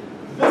scale.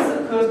 This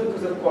occurs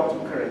because of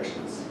quantum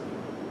corrections.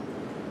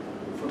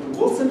 For the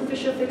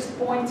Wilson-Fisher fixed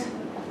point,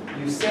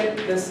 you set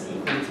this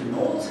equal to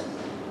naught,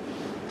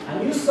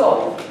 and you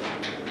solve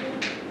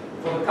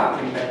for the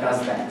coupling that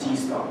does that, G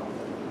star.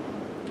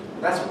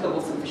 That's what the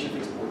Wilson-Fisher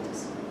fixed point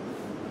is.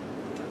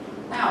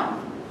 Now,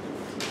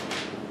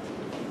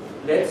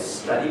 let's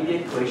study the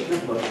equation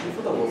of motion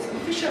for the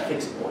Wilson-Fisher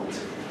fixed point.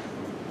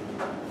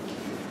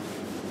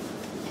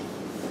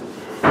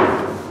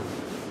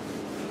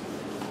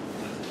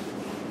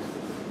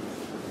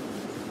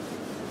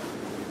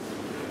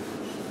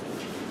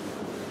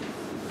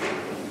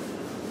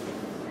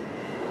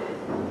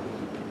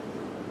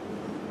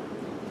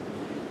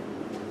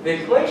 The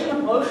equation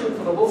of motion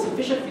for the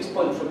Wilson-Fisher fuse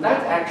point from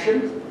that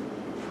action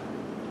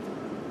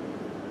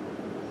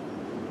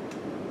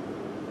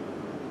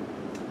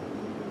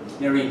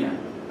Nerina,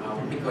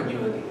 I'll pick on you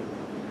again.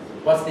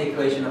 What's the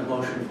equation of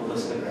motion for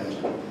this Lagrange?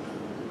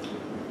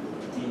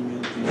 D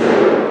mu T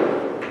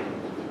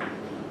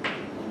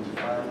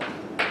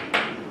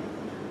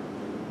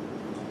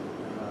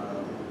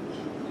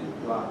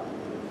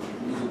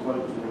is equal to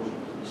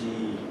G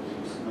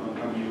mu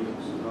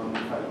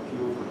 5Q.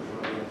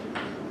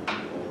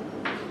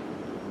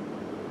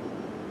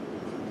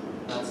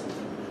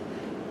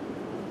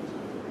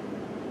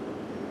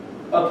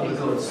 Okay,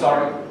 good.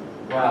 Sorry.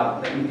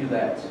 Wow, let me do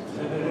that.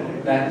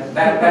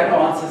 that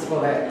answers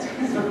for that.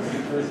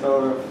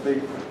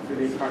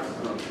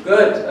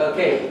 Good.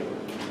 Okay.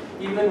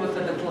 Even with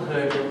a little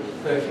hurdle,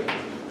 perfect.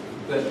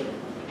 Good.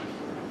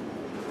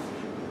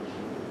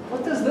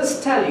 What does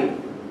this tell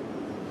you?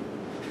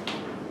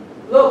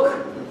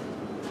 Look,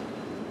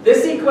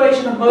 this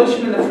equation of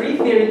motion in the free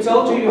theory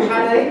told you you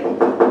had a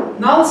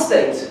null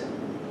state.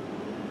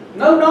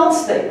 No null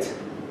state.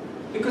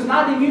 Because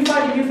now the mu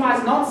phi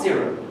is not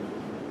 0.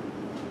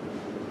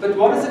 But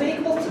what is it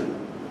equal to?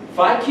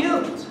 Phi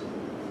cubed.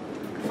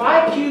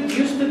 Phi cubed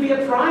used to be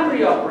a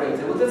primary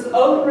operator with its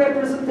own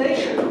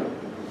representation.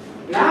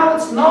 Now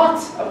it's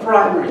not a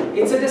primary,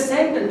 it's a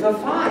descendant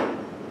of phi.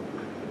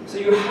 So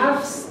you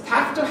have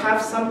to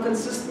have some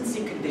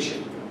consistency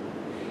condition.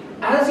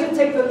 As you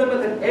take the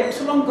limit that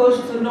epsilon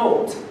goes to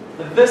naught,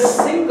 this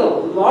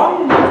single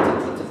long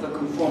multiplet of the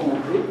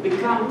conformal group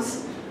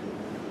becomes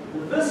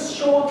this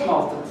short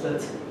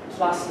multiplet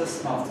plus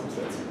this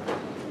multiplet.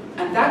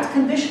 And that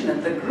condition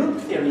that the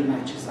group theory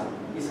matches up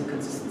is a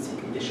consistency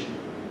condition.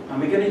 And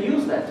we're going to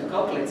use that to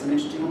calculate some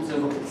interesting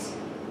observables.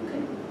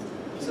 Okay?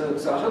 So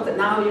I hope that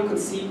now you can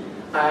see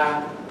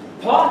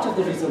part of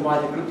the reason why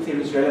the group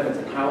theory is relevant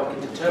and how it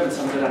can determine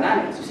some of the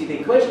dynamics. You see,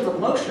 the equations of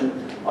motion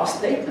are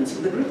statements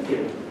in the group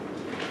theory.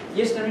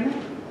 Yes, Narina?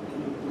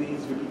 Can you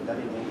please repeat that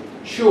again?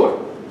 Sure.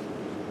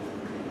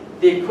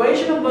 The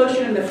equation of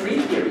motion in the free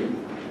theory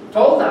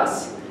told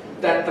us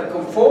that the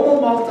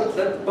conformal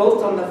multiplet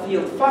built on the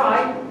field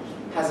phi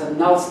has a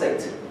null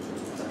state.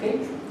 Okay?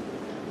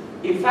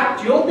 In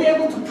fact, you'll be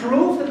able to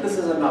prove that this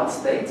is a null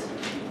state.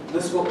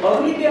 This will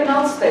only be a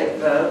null state,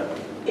 though,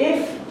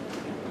 if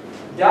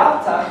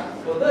delta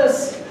for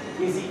this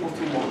is equal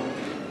to 1.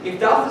 If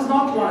delta is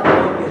not 1, it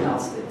won't be a null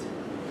state.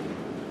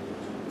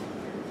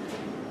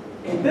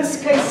 In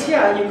this case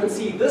here, you can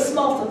see this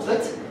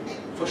multiplet,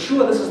 for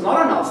sure this is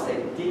not a null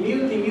state. The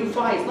mu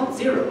phi is not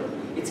 0.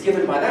 It's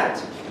given by that.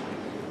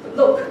 But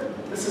look,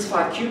 this is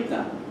phi cubed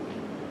now.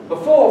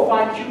 Before,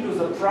 phi cubed was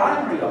a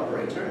primary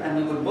operator, and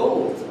we would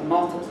build a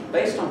multiplet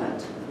based on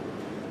that.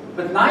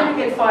 But now you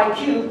get phi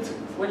cubed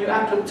when you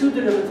add up 2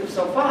 derivatives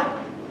of phi.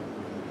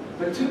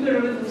 But 2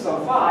 derivatives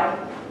of phi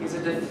is a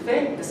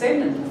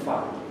descendant of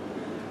phi.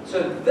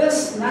 So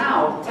this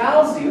now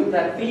tells you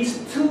that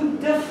these two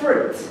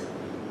different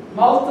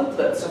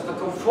multiplets of the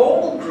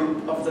conformal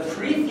group of the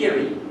free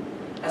theory,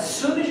 as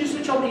soon as you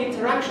switch on the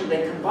interaction,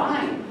 they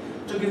combine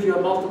to give you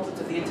a multiplet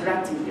of the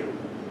interacting theory.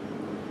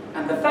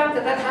 And the fact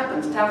that that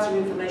happens tells you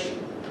information.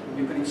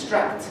 You can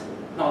extract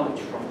knowledge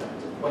from that,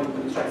 or you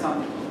can extract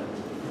something from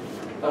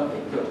that.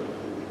 Okay, good.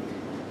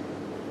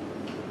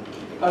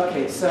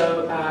 Okay,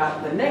 so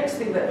the next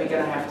thing that we're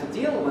going to have to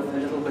deal with a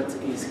little bit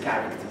is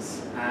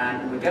characters.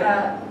 And we're going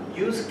to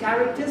use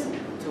characters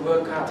to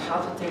work out how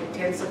to take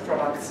tensor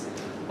products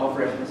of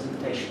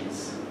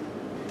representations.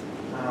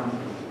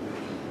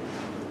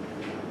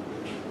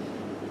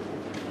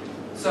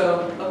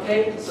 So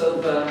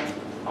the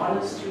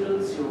honor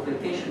students, your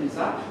vacation is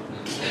up.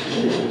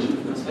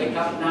 Let's wake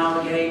up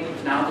now again,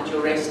 now that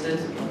you're rested.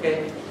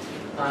 Okay.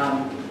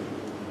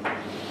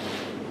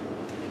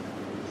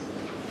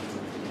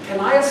 Can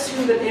I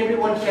assume that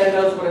everyone here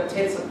knows what a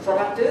tensor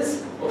product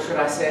is, or should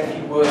I say a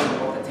few words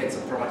about what a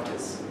tensor product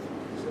is?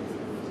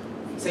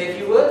 Say a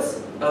few words?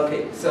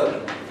 Okay,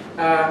 so,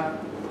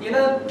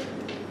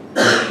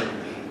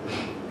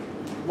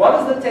 what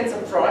is the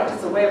tensor product?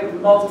 It's a way of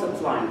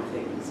multiplying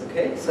things,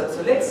 okay? So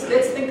let's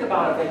think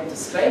about a vector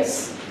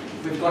space.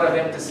 We've got a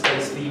vector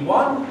space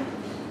V1.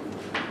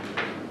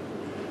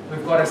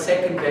 We've got a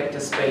second vector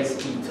space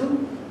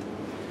V2.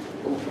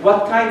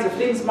 What kinds of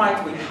things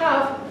might we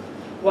have?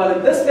 Well,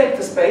 in this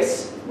vector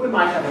space, we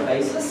might have a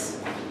basis.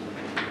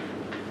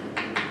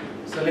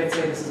 So let's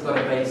say this has got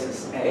a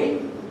basis A.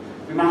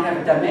 We might have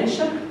a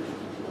dimension.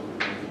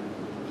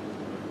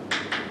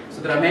 So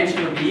the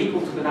dimension would be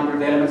equal to the number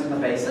of elements in the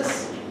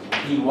basis,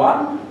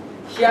 D1.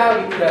 Here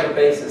we could have a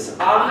basis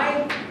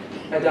I,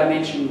 a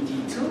dimension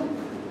D2.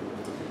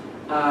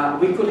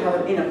 We could have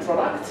an inner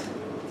product.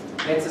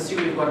 Let's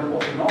assume we've got an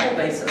orthonormal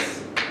basis.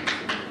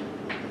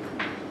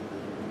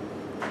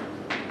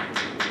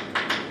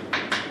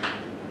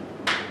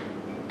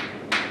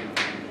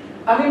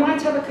 And we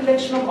might have a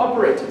collection of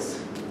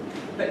operators.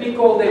 Let me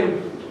call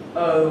them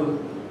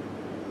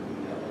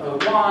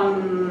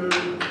O1,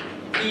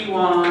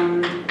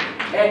 E1,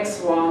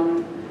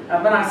 X1.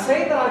 And when I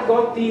say that I've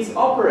got these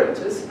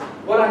operators,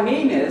 what I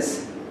mean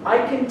is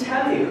I can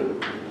tell you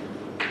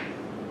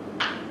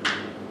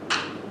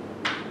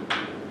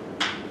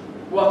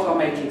what are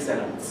matrix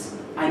elements.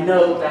 I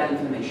know that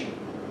information.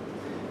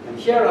 And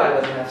here I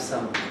will have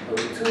some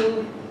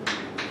O2,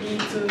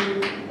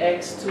 P2,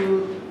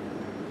 X2,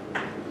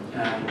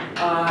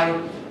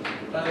 I,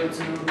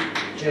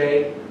 O2,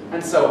 J,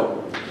 and so on.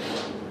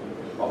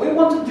 What we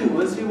want to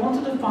do is we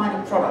want to define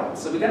a product.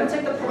 So we're going to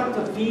take the product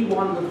of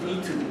V1 with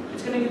V2.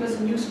 It's going to give us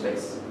a new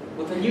space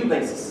with a new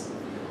basis.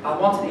 I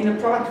want an inner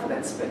product for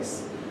that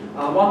space.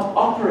 I want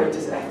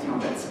operators acting on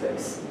that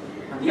space.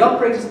 And the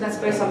operators in that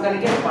space I'm going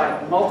to get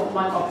by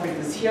multiplying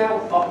operators here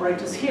with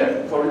operators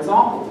here. For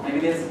example, maybe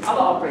there's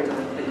other operators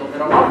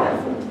that are not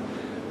that form.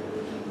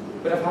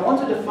 But if I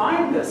want to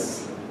define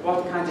this,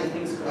 what kinds of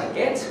things could I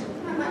get?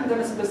 And I'm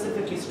going to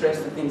specifically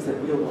stress the things that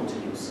we'll want to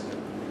use.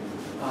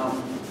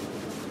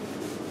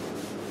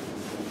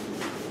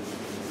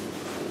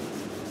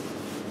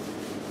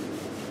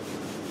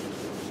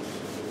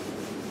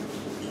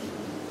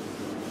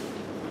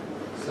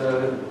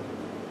 So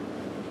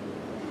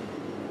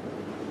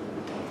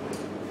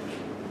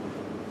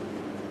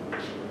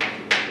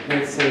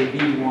let's say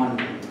V1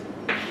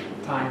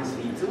 times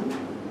V2.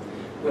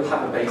 We'll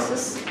have a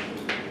basis,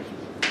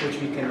 which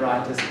we can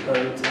write as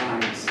O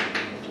times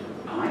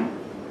I.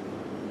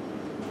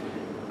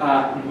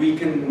 We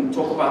can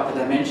talk about the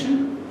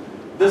dimension.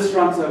 This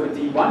runs over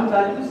D1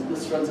 values,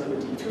 this runs over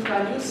D2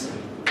 values.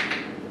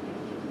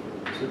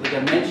 So the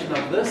dimension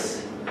of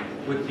this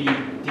would be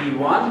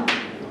D1,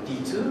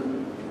 D2.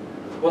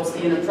 What's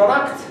the inner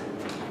product?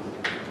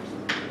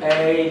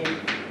 A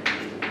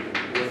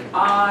with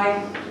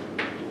I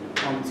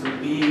onto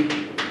B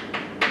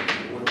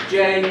with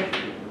J.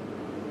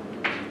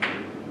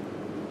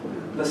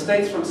 The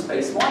states from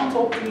space 1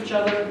 talk to each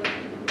other.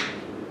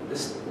 The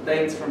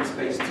states from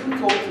space 2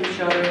 talk to each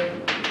other.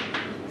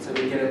 So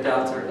we get a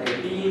delta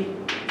AB,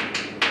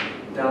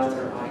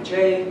 delta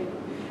IJ.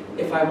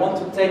 If I want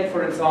to take,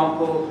 for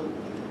example,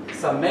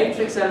 some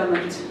matrix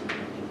element,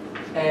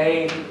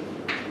 A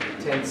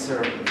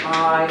tensor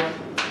I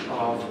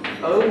of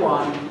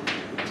O1,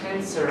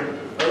 tensor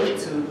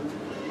O2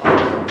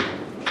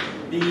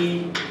 of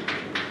B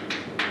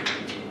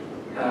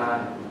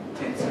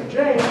tensor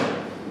J,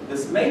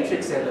 this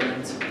matrix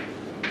element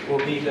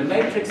will be the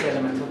matrix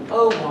element of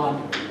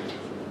O1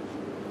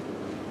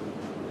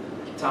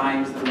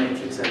 times the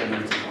matrix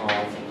element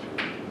of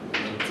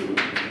O2.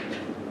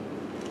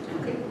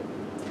 Okay.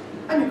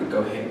 And you could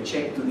go ahead and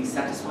check, do these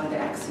satisfy the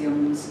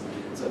axioms?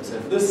 So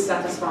if this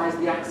satisfies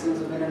the axioms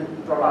of an inner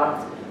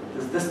product,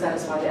 does this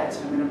satisfy the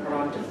axiom of an inner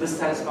product? If this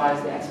satisfies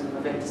the axiom of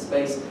a vector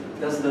space,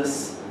 does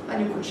this?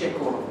 And you could check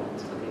all of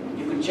that. Okay?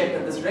 You can check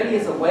that this really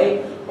is a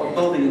way of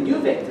building a new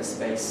vector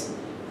space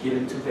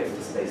given two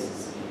vector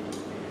spaces.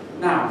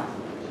 Now,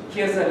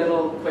 here's a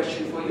little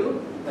question for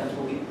you that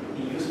will be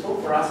useful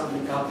for us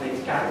when we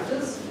calculate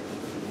characters,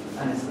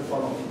 and it's the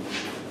following.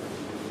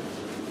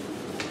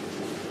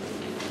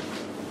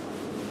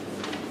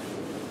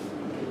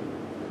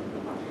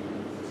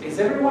 Is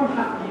everyone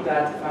happy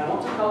that if I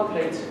want to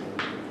calculate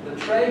the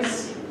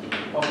trace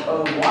of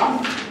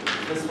O1,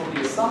 this will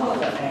be a sum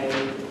over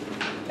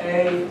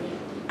A,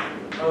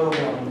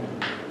 O1,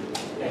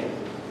 A.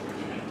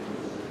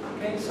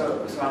 Okay,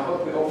 so I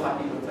hope we're all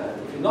happy with that.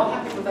 If you're not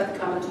happy with that,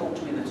 come and talk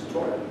to me in the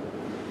tutorial.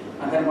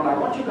 And then what I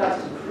want you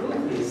guys to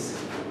prove is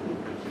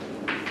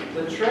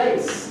the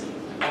trace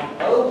of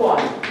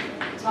O1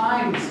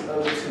 times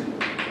O2.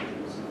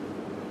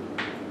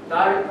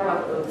 Direct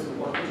product O2.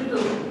 What would you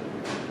do?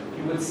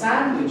 You would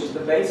sandwich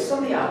the basis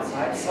on the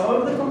outside, some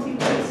of the complete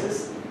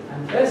basis,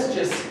 and this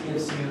just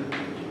gives you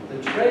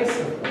the trace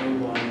of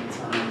O1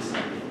 times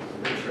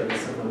the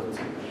trace of O2.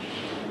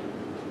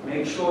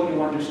 Make sure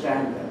you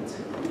understand that.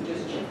 Let me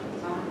just check the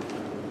time.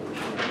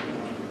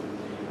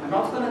 I'm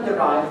not going to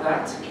derive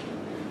that,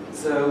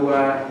 so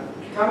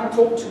come and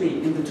talk to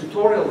me in the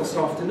tutorial this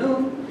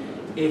afternoon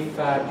if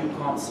you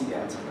can't see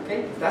that.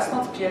 Okay? If that's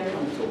not clear,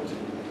 come and talk to me.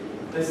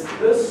 This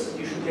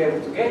you should be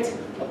able to get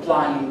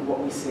applying what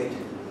we said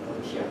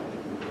here.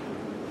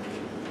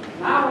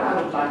 Now what I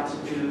would like to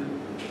do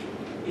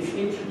is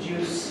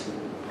introduce a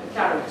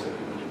character.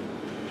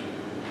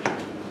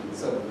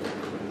 So,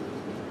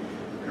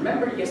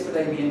 remember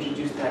yesterday we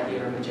introduced the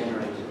idea of a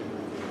generator.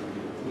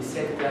 We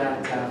said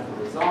that,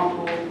 for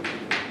example,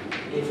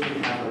 if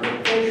we have a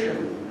rotation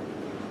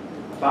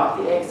about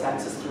the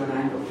x-axis through an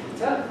angle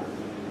theta,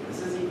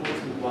 this is equal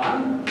to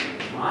 1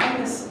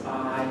 minus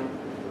I,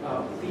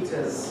 theta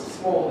is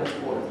small, let's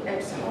call it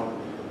epsilon,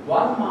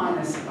 1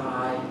 minus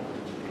I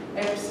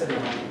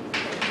epsilon,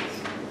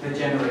 the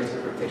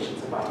generator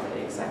rotations about the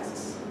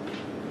x-axis.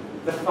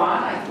 The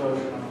finite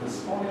version of this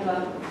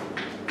formula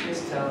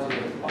just tells you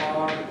that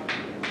R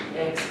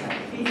x hat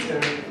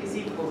theta is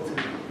equal to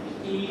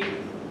e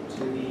to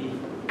the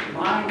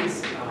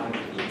minus I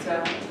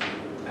theta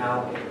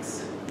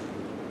Lx.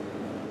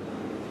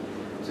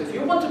 So if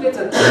you want to get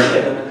a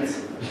third element,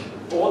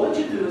 all that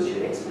you do is you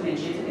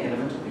exponentiate an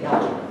element of the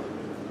algebra.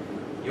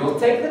 You'll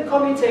take the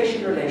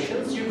commutation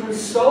relations, you can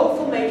solve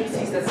for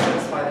matrices that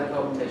satisfy the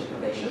commutation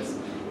relations,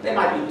 They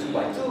might be 2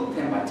 by 2,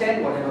 10 by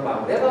 10, whatever by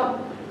whatever.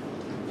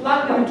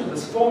 Plug them into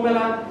this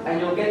formula, and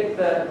you'll get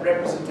the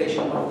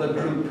representation of the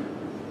group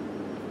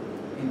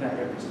in that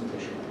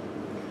representation.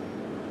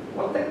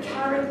 What the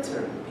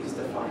character is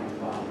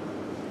defined by.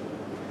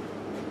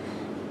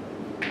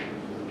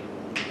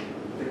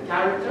 The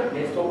character,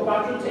 let's talk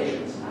about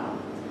rotations now.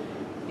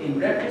 In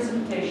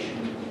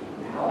representation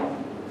now,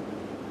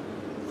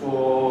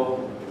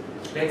 for,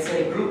 let's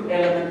say, group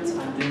element,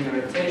 I'm doing a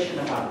rotation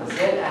about the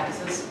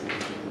z-axis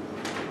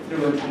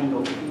through an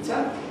angle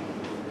theta.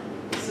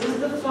 This is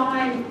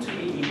defined to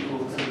be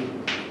equal to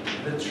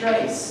the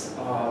trace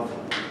of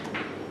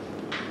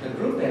the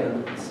group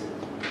element.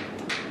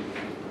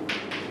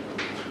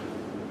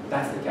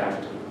 That's the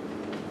character.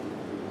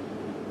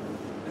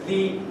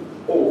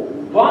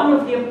 One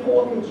of the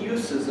important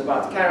uses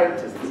about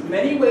characters, there's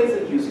many ways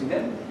of using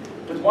them,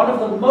 but one of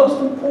the most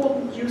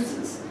important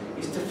uses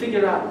is to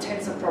figure out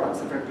tensor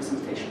products of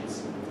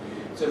representations.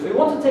 So if we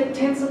want to take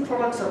tensor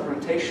products of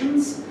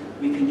rotations,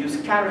 we can use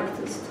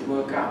characters to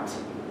work out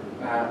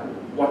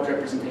what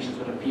representations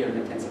would appear in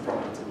a tensor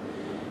product.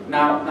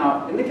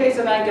 Now, in the case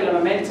of angular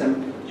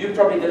momentum, you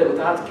probably did it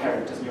without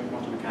characters in your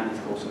quantum mechanics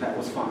course, so that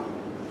was fine.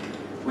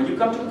 When you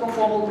come to the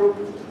conformal group,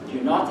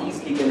 you're not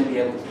easily going to be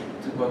able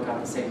to work out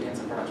the same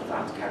tensor product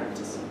without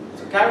characters.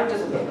 So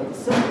characters are the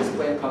simplest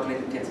way of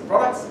calculating tensor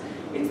products.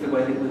 It's the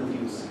way that we'll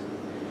use.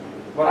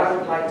 What I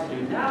would like to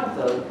do now,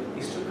 though,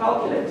 is to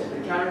calculate the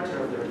character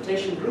of the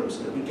rotation group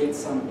so that we get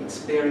some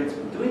experience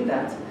with doing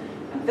that,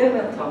 and then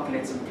we'll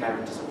calculate some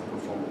characters of the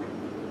conformal group.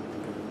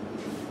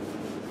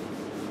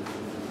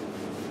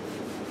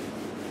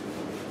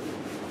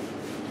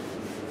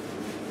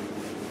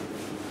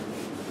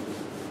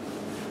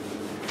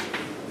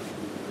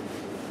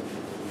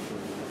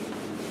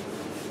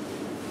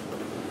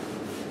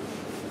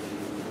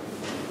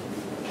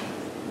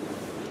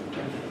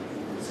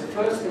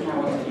 First thing I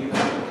want to do is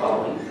the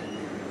following.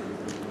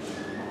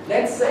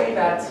 Let's say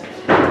that,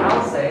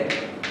 I'll say,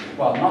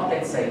 well, not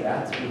let's say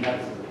that, we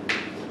have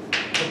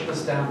put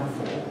this down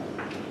before,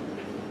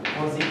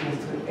 was equal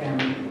to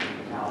m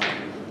alpha.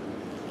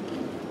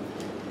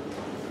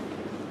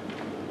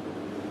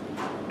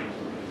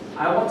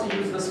 I want to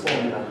use this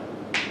formula.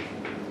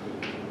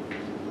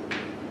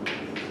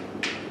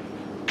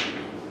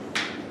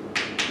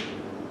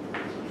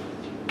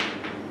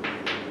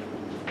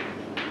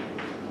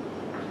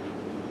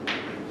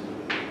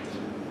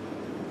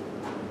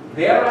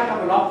 There I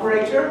have an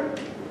operator,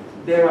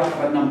 there I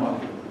have a number.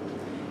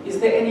 Is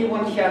there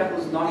anyone here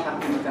who's not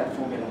happy with that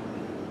formula?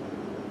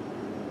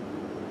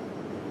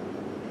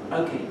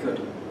 Okay, good.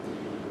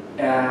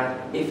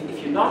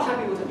 If you're not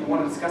happy with it, you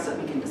want to discuss it,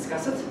 we can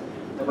discuss it.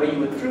 The way you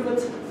would prove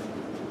it,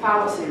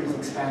 power series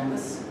expand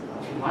this,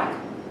 if you like.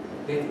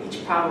 Let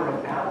each power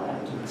of L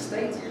add to the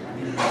state,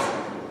 and then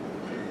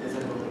there's a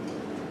little.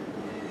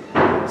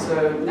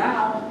 So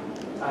now,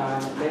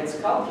 let's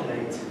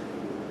calculate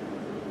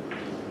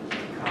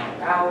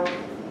L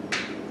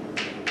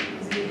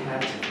z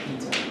hat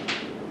theta.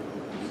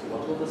 So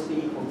what will this be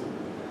equal to?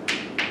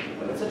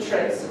 Well, it's a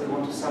trace, so we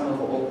want to sum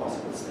over all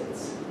possible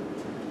states.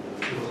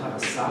 We will have a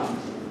sum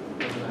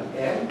over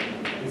m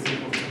is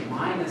equal to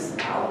minus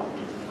L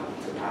up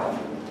to L.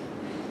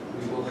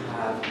 We will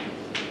have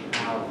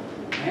now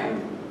m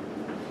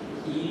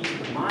e to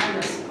the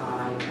minus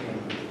I m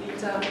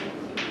theta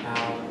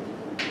L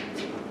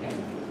m.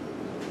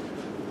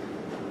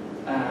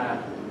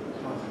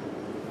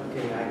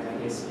 Okay, I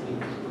guess we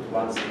need to put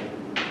one step.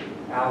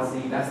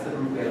 LZ, that's the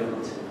group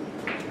element.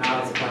 Now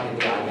let's plug in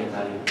the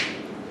eigenvalue.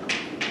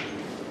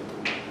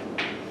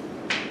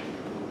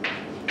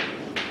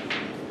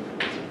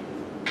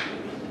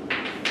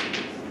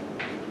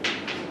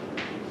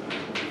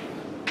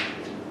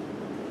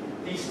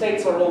 These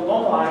states are all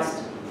normalized.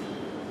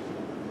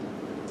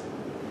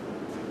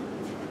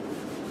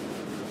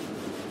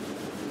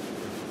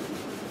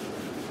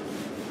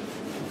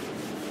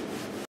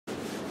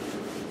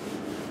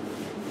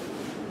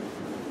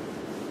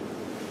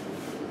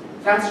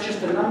 That's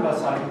just a number,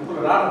 so I can pull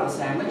it out of the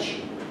sandwich,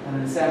 and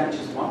then the sandwich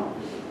is 1.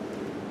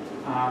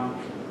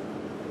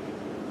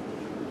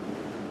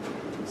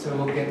 So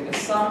we'll get a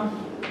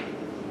sum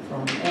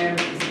from m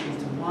is equal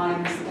to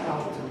minus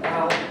L to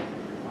L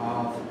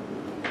of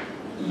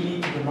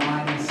e to the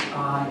minus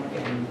I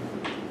n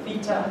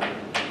theta.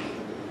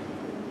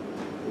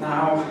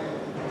 Now,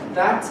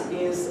 that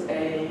is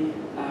a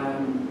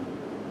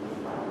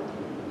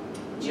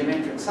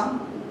geometric sum.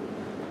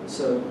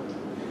 So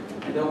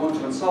I don't want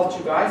to insult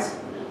you guys.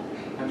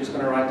 I'm just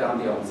going to write down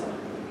the answer.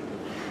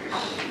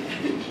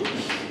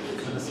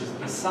 So this is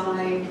the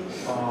sine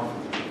of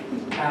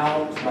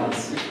L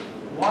plus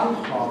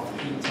 1/2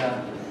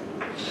 theta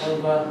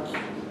over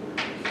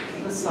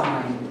the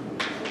sine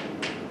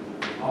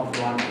of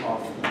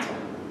 1/2 theta.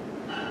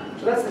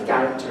 So that's the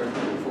character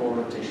for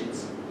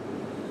rotations.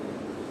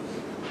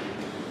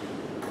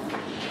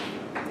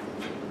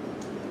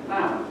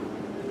 Now,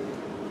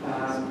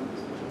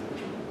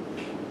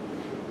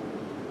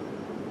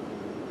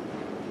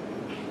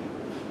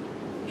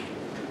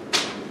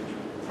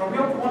 from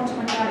your quantum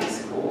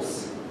mechanics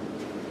course,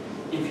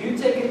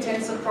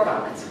 tensor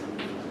product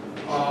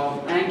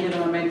of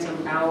angular momentum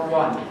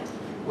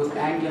L1 with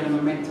angular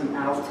momentum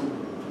L2.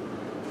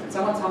 Can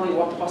someone tell me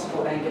what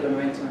possible angular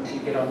momentum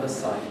you get on this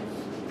side?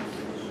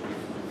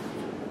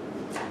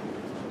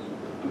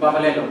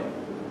 Bavalelo.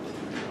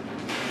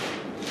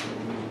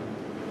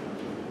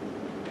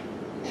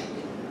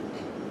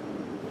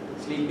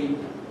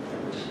 Sleeping.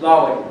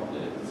 Larway.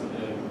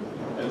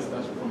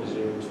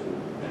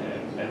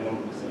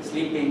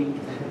 Sleeping.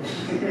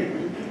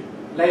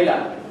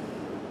 Layla.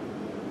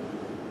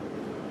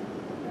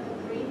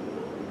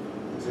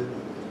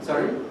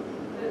 Sorry?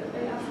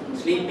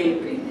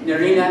 Sleeping.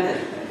 Narina.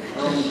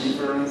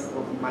 Difference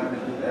of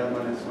magnitude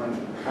L1 is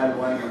 1,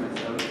 L1 minus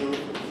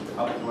L2,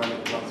 up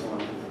 1 plus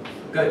 1.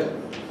 Good.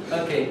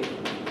 Okay.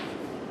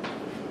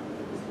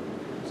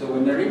 So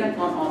when Narina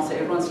can't answer,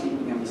 everyone's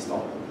sleeping and we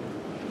stop.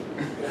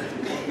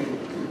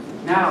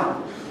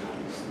 Now,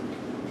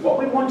 what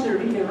we want to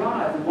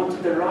rederive, we want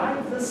to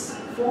derive this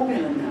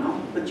formula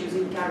now, but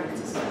using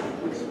characters.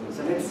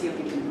 So let's see if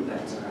we can do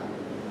that.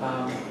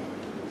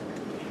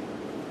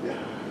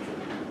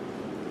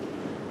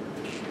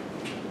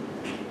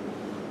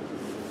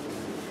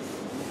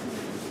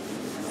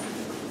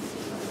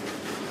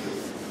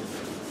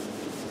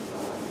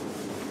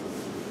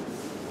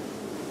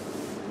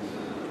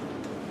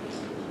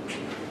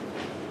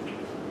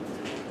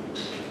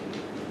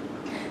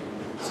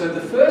 So the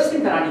first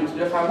thing that I need to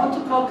do, if I want to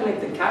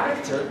calculate the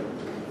character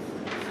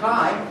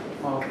chi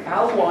of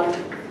L1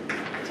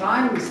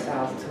 times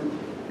L2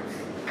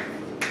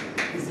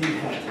 is in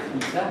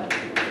theta,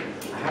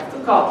 I have to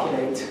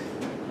calculate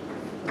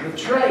the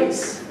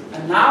trace,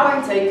 and now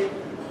I take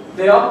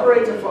the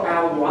operator for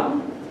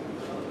L1,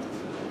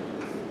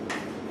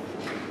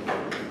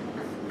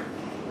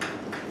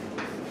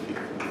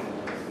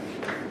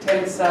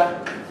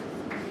 tensor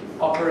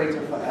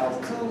operator for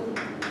L2,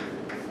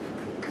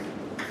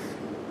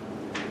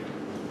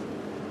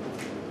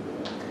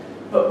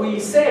 but we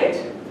said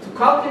to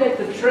calculate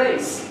the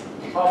trace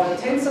of the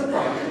tensor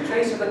product, the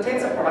trace of the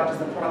tensor product is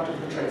the product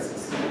of the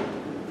traces.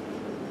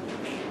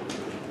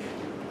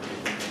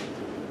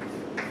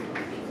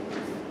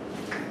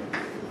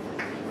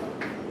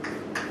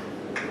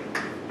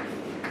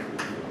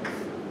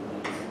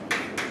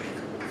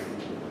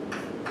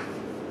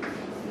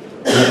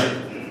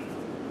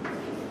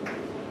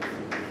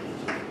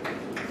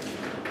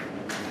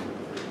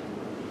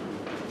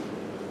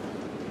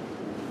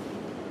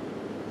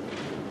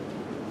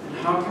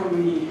 How can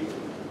we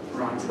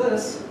write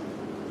this?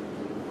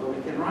 Well,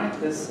 we can write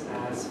this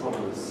as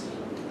follows.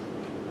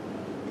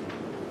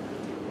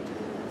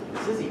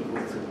 This is equal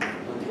to,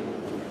 okay.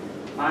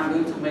 I'm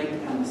going to make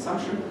an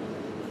assumption,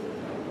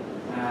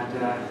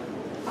 and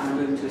I'm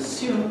going to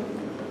assume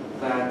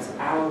that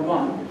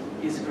L1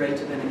 is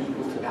greater than or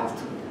equal to L2.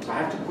 So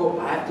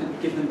I have to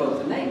give them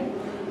both a name.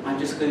 I'm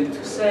just going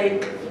to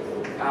say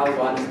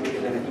L1 is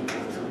greater than or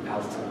equal to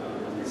L2.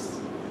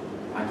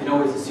 I can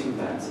always assume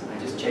that. I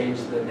just change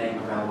the name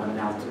of L1 and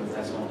L2 if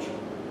that's not true.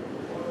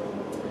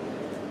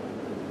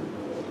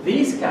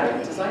 These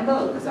characters I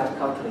know because I've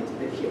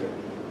calculated it here.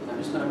 So I'm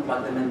just going to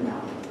plug them in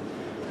now.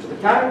 So the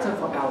character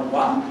for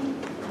L1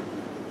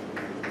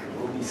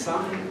 will be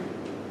sine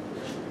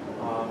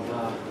of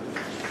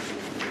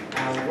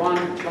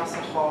L1 plus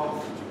a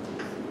half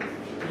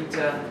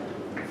theta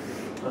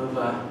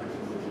over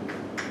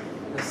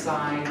the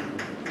sine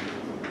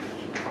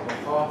of a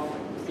half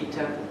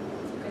theta.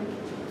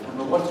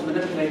 I want to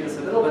manipulate this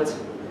a little bit.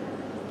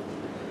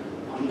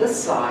 On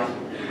this side,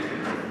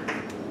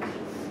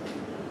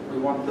 we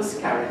want this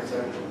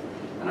character,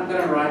 and I'm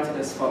going to write it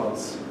as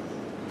follows.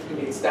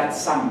 It's that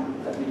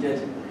sum that we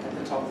did at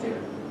the top there.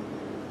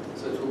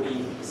 So it will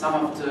be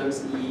sum of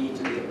terms e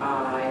to the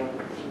I,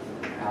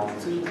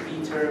 L2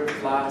 theta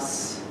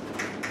plus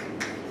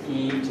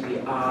e to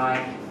the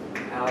I,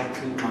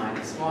 L2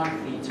 minus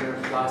 1 theta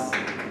plus,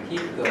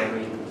 keep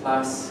going,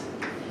 plus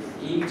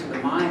e to the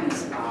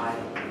minus I,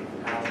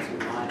 L2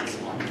 minus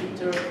 1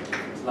 theta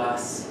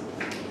plus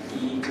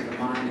e to the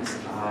minus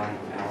I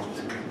L2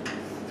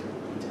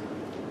 theta.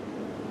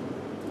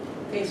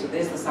 Okay, so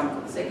there's the sum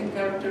for the second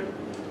character.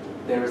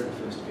 There is the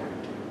first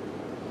character.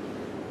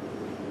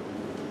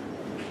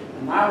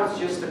 And now it's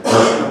just a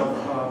question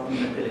of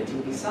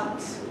manipulating these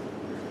sums.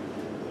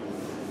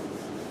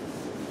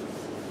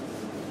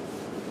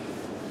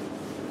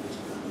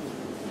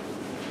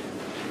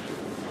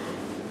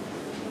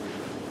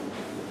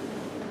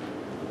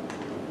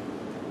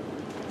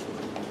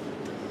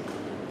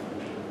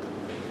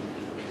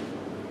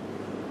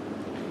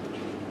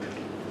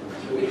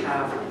 We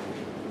have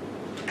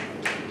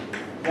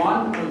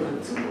 1 over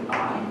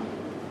 2i,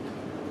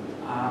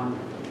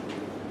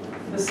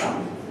 the sum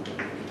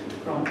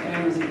from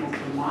m is equal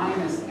to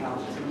minus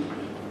L2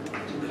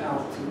 to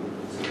L2.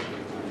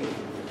 Okay.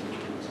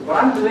 So what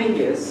I'm doing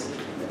is,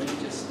 let me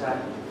just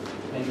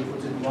maybe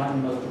put in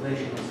one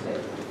motivational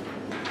step.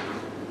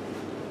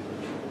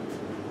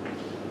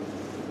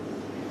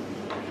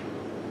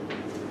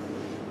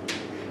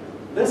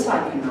 This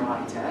I can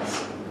write as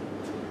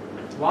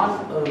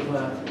 1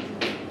 over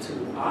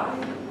 2i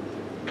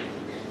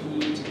e e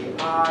to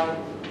the I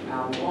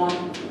L1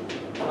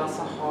 plus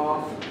a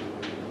half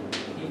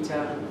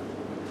eta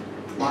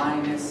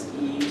minus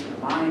e to the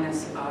minus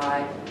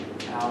I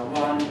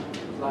L1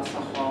 plus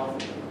a half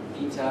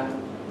eta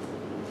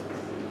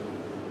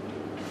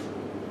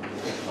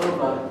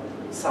over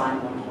sine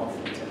 1/2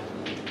 eta.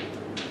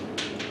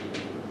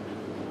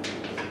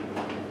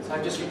 So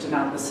I've just written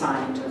out the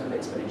sign in terms of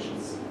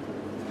exponentials.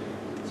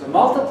 So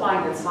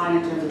multiplying that sign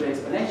in terms of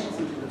exponentials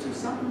into the two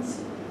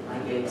sums, I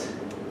get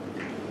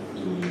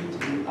e to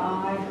the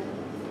I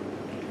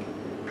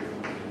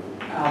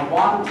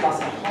L1 plus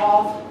a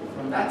half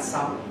from that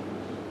sum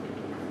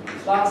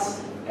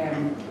plus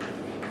m.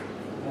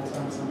 That's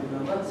on something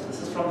over. So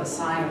this is from the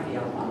sine of the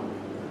L1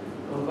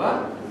 over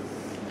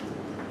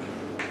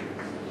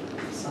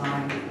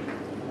sine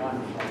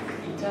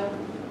 1/2 eta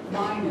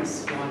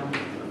minus 1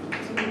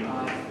 2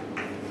 I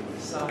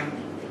sum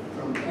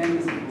from m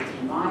is equal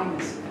to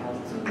minus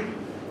L2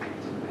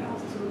 to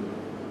L2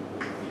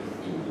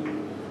 e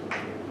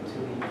to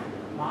the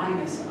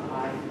minus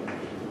I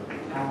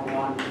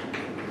L1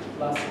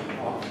 plus a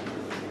half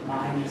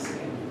minus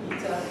m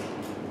eta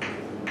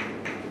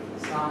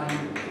sine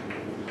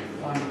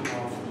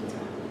 1/2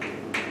 eta.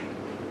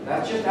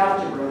 That's just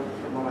algebra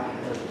from what I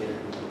had over here.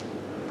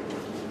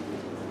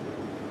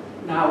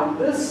 Now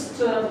this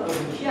term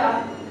over here,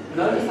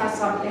 notice I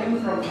sum m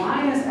from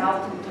minus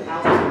L2 to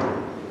L2.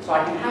 So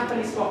I can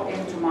happily swap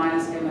m to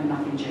minus m and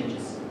nothing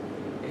changes.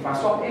 If I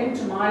swap m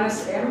to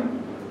minus m,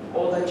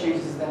 all that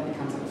changes is that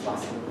becomes a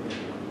plus.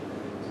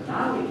 So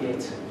now we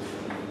get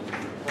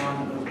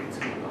 1 over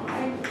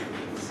 2i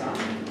sum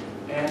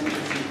m is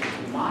equal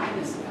to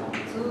minus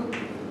L2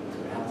 to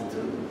L2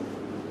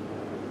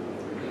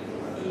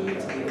 e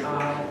to the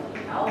I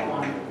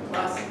L1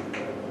 plus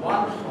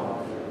 1/2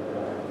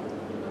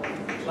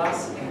 plus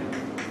m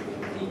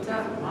eta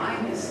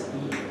minus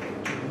e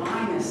to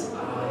minus I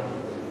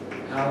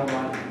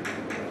L1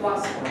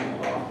 plus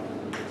 1/2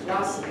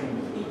 plus m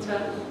eta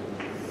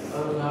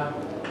over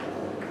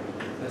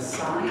the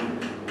sine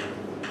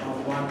of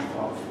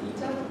 1/2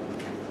 eta.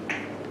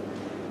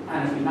 And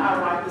if we now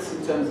write this in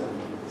terms of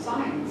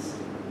sines,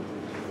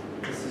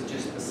 this is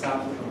just the sum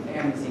from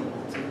m is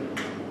equal to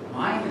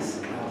minus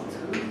L2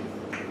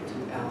 to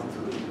L2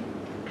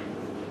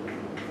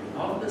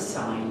 of the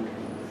sine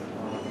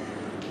of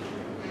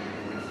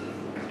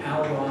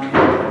L1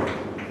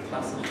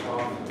 plus a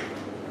half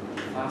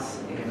plus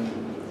m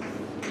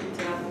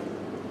eta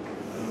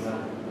over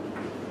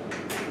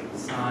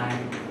sine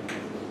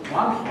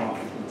 1/2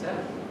 eta.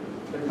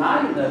 But now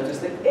you notice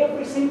that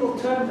every single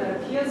term that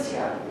appears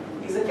here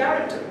is a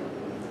character.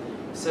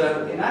 So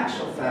in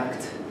actual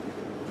fact,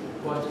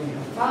 what we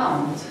have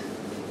found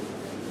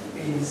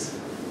is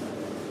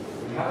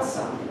we have a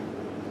sum,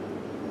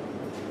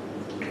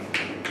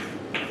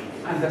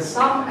 and the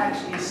sum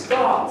actually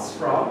starts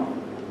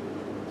from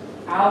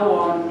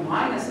L1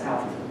 minus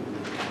L2,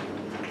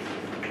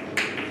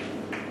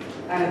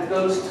 and it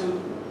goes to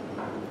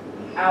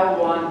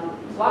L1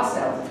 plus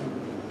L2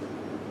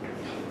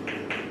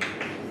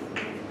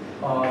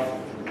 of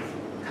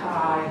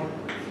chi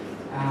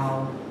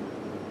L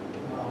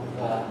of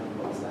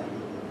what's that?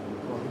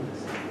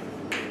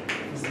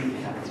 Is the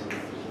character.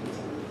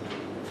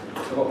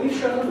 So what we've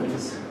shown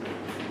is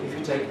if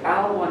you take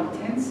L1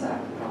 tensor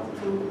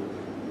L2,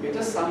 you get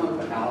a sum of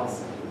the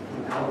L's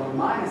from L1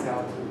 minus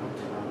L2 up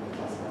to L1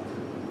 plus L2.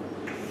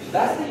 So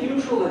that's the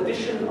usual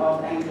addition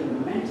of angular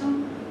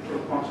momentum for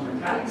quantum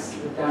mechanics,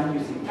 but done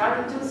using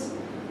characters.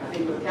 I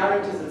think with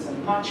characters it's a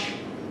much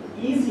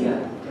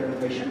easier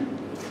derivation.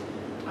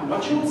 And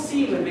what you will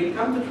see when we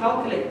come to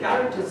calculate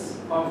characters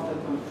of the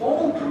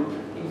conformal group,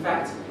 in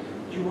fact,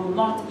 you will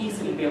not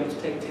easily be able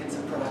to take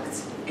tensor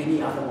products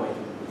any other way.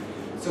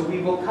 So we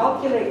will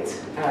calculate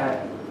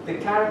the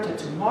character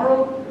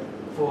tomorrow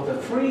for the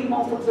free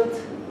multiplet.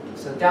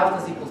 So delta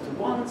is equal to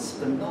 1,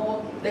 spin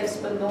naught, left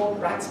spin naught,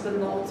 right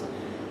spin naught.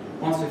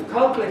 Once we've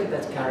calculated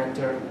that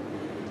character,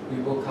 we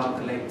will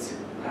calculate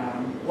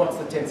what's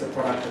the tensor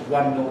product of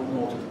 1 naught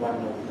naught with 1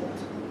 naught naught.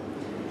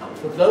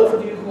 For those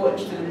of you who are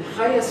interested in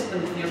higher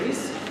spin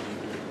theories,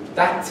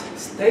 that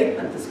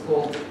statement is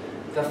called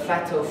the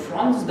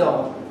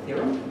Flatto-Fronsdal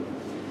theorem.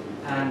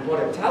 And what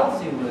it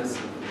tells you is,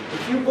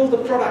 if you build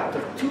a product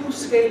of two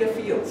scalar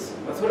fields,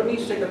 that's what it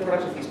means to take the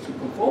product of these two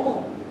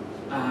conformal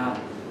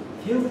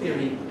field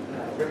theory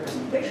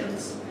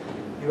representations,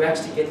 you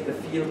actually get the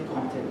field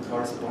content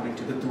corresponding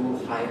to the dual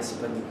higher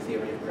spin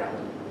theory of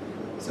gravity.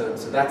 So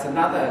that's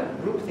another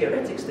group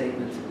theoretic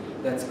statement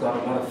that's got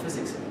a lot of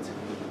physics in it.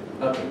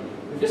 Okay.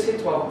 We've just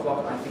hit 12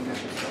 o'clock, I think I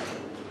should stop.